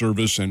length of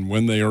service, and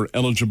when they are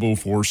eligible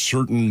for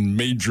certain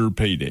major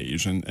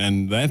paydays.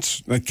 And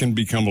that can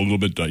become a little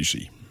bit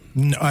dicey.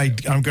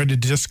 I'm going to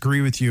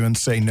disagree with you and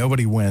say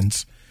nobody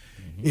wins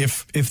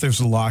if there's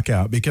a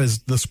lockout,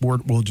 because the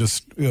sport will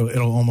just,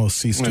 it'll almost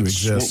cease to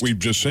exist. That's what we've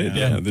just said.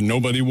 Yeah, then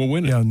nobody will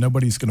win it. Yeah,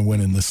 nobody's going to win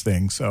in this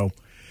thing. So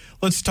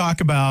let's talk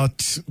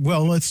about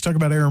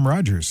Aaron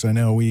Rodgers. I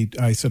know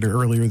I said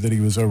earlier that he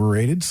was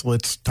overrated, so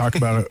let's talk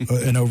about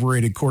an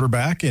overrated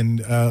quarterback and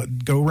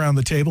go around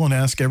the table and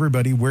ask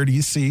everybody, where do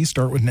you see,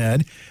 start with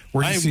Ned,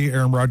 where do you see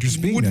Aaron Rodgers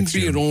being next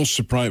year? Wouldn't be at all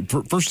surprised.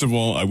 First of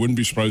all, I wouldn't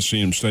be surprised to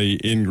see him stay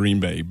in Green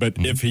Bay. But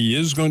if he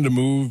is going to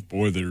move,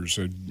 boy, there's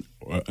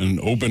an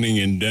opening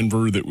in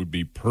Denver that would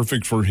be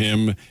perfect for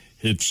him.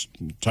 It's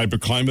the type of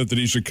climate that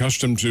he's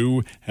accustomed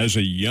to, has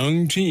a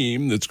young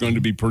team that's going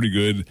to be pretty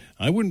good.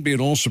 I wouldn't be at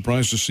all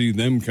surprised to see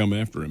them come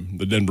after him,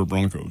 the Denver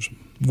Broncos.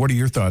 What are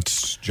your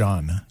thoughts,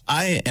 John?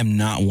 I am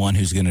not one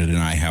who's going to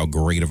deny how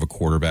great of a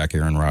quarterback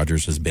Aaron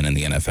Rodgers has been in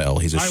the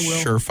NFL. He's a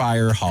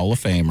surefire Hall of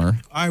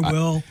Famer. I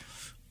will.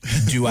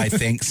 Do I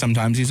think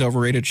sometimes he's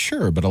overrated?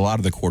 Sure, but a lot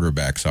of the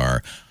quarterbacks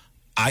are.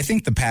 I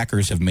think the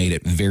Packers have made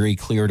it very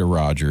clear to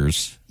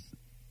Rodgers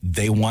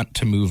they want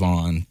to move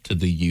on to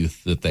the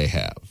youth that they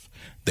have.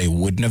 They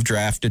wouldn't have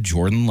drafted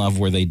Jordan Love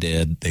where they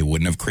did. They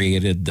wouldn't have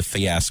created the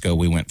fiasco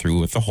we went through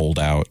with the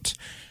holdout.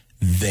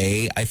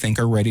 They, I think,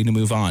 are ready to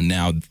move on.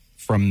 Now,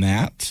 from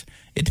that,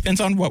 it depends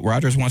on what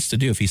Rodgers wants to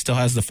do. If he still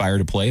has the fire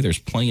to play, there's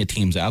plenty of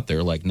teams out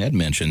there, like Ned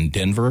mentioned,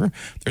 Denver.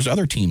 There's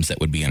other teams that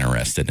would be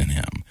interested in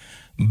him.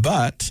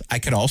 But I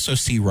could also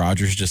see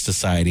Rodgers just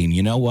deciding,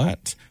 you know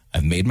what?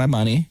 I've made my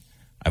money.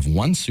 I've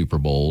won Super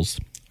Bowls.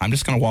 I'm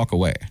just going to walk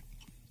away.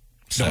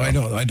 So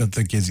No, I don't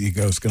think his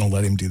ego is going to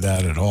let him do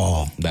that at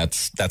all.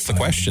 that's the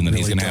question that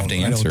he's really going to have to don't.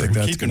 I don't answer. think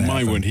that's Keep in gonna mind,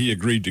 happen. when he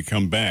agreed to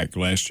come back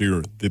last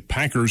year, the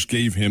Packers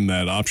gave him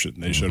that option.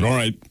 They said, all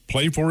right,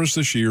 play for us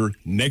this year.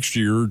 Next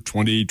year,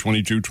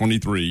 2022,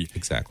 23,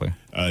 Exactly.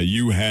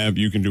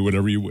 you can do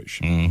whatever you wish.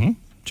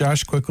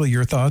 Josh, quickly,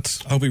 your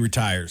thoughts? I hope he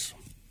retires.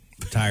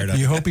 Tired of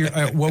You it. hope you're.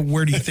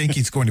 Where do you think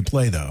he's going to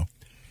play, though?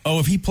 Oh,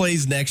 if he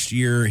plays next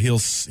year, he'll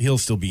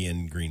still be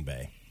in Green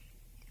Bay.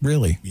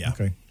 Really? Yeah.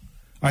 Okay.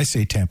 I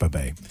say Tampa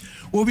Bay.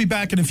 We'll be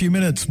back in a few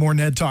minutes. More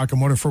Ned Talk on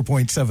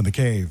 104.7 The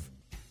Cave.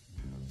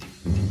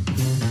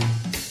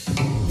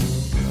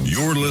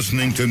 You're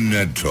listening to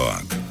Ned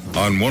Talk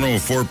on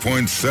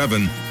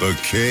 104.7 The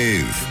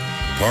Cave,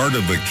 part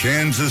of the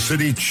Kansas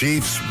City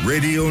Chiefs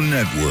Radio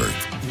Network.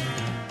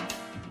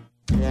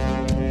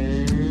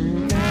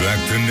 Back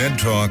to Ned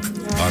Talk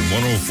on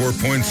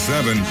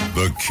 104.7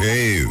 The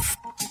Cave.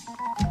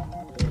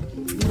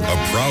 A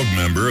proud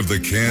member of the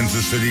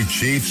Kansas City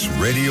Chiefs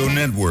Radio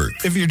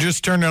Network. If you're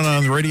just turning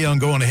on the radio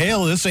and going,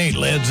 hell, this ain't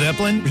Led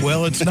Zeppelin.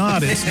 Well, it's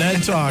not. It's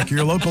Ned Talk,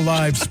 your local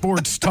live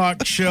sports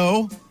talk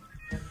show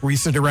where we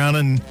sit around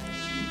and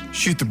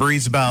shoot the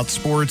breeze about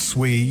sports.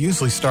 We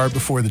usually start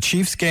before the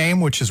Chiefs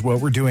game, which is what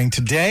we're doing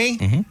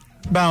today.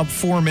 About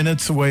 4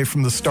 minutes away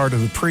from the start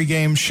of the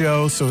pregame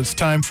show. So it's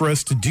time for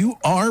us to do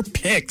our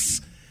picks.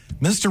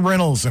 Mr.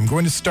 Reynolds, I'm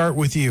going to start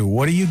with you.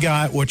 What do you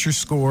got? What's your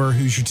score?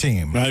 Who's your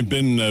team? I've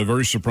been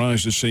very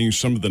surprised at seeing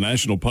some of the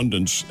national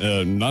pundits,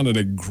 not in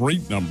a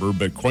great number,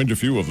 but quite a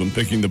few of them,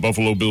 picking the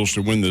Buffalo Bills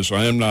to win this.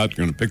 I am not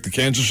going to pick the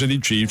Kansas City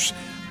Chiefs.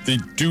 They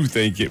do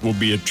think it will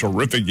be a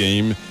terrific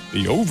game.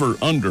 The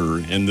over-under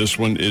in this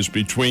one is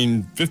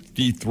between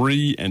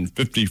 53 and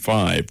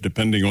 55,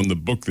 depending on the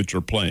book that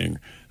you're playing.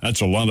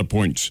 That's a lot of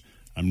points.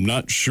 I'm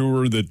not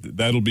sure that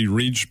that'll be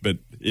reached, but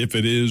if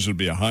it is, it'll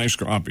be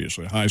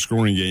obviously a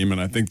high-scoring game, and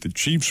I think the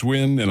Chiefs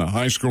win in a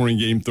high-scoring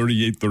game,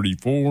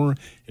 38-34.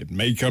 It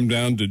may come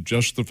down to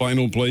just the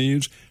final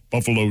plays.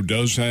 Buffalo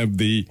does have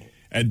the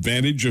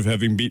advantage of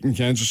having beaten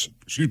Kansas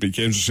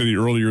City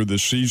earlier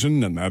this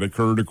season, and that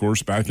occurred, of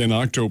course, back in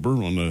October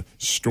on a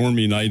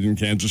stormy night in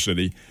Kansas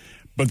City.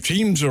 But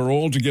teams are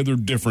altogether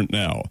different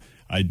now.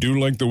 I do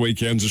like the way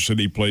Kansas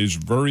City plays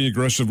very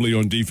aggressively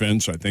on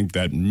defense. I think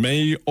that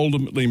may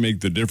ultimately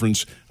make the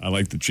difference. I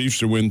like the Chiefs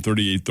to win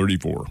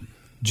 38-34.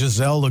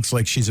 Giselle looks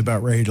like she's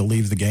about ready to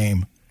leave the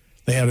game.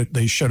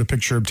 They showed a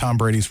picture of Tom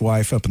Brady's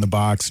wife up in the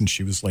box, and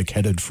she was like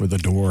headed for the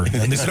door.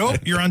 And they said, "Oh,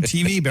 you're on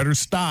TV. Better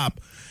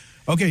stop."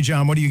 Okay,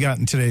 John, what do you got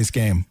in today's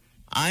game?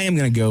 I am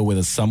going to go with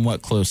a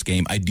somewhat close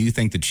game. I do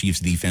think the Chiefs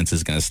defense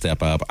is going to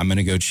step up. I'm going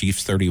to go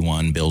Chiefs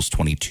 31, Bills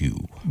 22.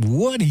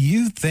 What do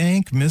you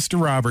think,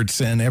 Mr.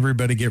 Robertson?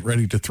 Everybody get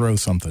ready to throw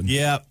something.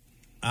 Yeah,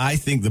 I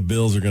think the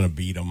Bills are going to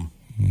beat them.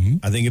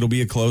 I think it'll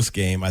be a close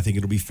game. I think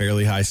it'll be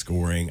fairly high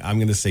scoring. I'm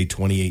going to say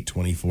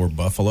 28-24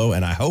 Buffalo,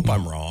 and I hope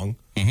I'm wrong.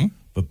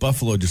 But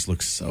Buffalo just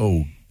looks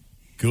so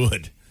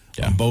good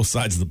on both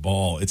sides of the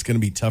ball. It's going to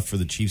be tough for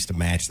the Chiefs to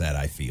match that,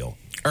 I feel.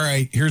 All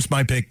right, here's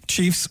my pick.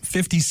 Chiefs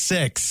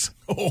 56.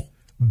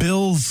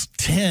 Bills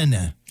 10.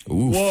 Oof.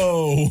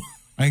 Whoa.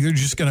 I think they're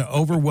just going to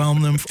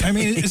overwhelm them. I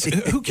mean,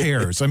 who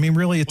cares? I mean,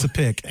 really, it's a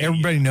pick.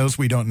 Everybody knows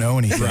we don't know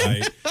anything.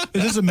 Right. It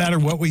doesn't matter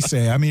what we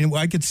say. I mean,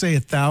 I could say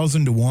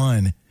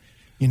 1,000-1,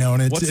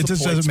 and it What's the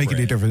just point doesn't make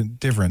any spread?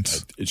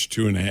 difference. It's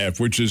 2.5,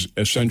 which is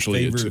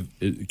essentially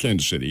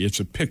Kansas City. It's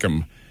a pick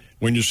 'em.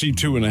 When you see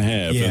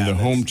 2.5 Yeah, and the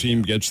home that's-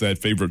 team gets that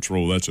favorites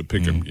role, that's a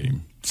pick 'em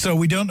game. So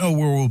we don't know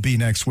where we'll be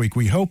next week.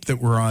 We hope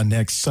that we're on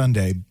next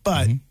Sunday,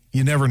 but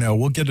you never know.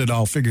 We'll get it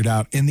all figured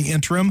out in the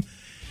interim.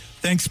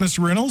 Thanks,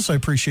 Mr. Reynolds. I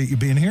appreciate you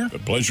being here. The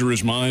pleasure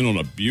is mine on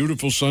a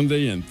beautiful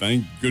Sunday, and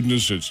thank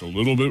goodness it's a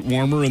little bit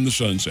warmer and the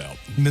sun's out.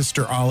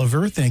 Mr.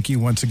 Oliver, thank you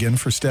once again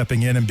for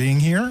stepping in and being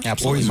here.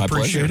 Absolutely, Always my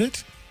appreciate pleasure.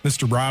 it.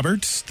 Mr.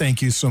 Roberts,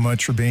 thank you so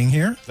much for being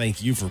here.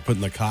 Thank you for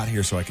putting the cot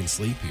here so I can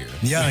sleep here.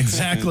 Yeah,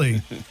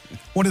 exactly.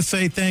 Want to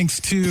say thanks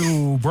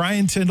to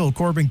Brian Tyndall,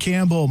 Corbin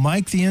Campbell,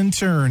 Mike the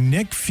intern,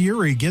 Nick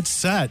Fury gets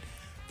set.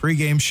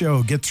 Pre-game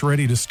show gets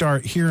ready to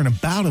start here in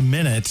about a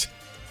minute.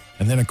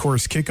 And then, of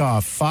course,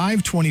 kickoff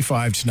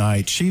 5:25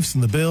 tonight. Chiefs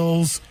and the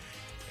Bills.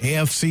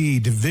 AFC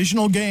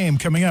divisional game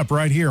coming up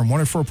right here on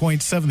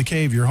 104.7 The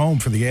Cave, your home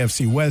for the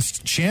AFC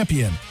West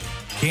champion,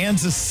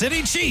 Kansas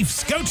City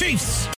Chiefs. Go Chiefs!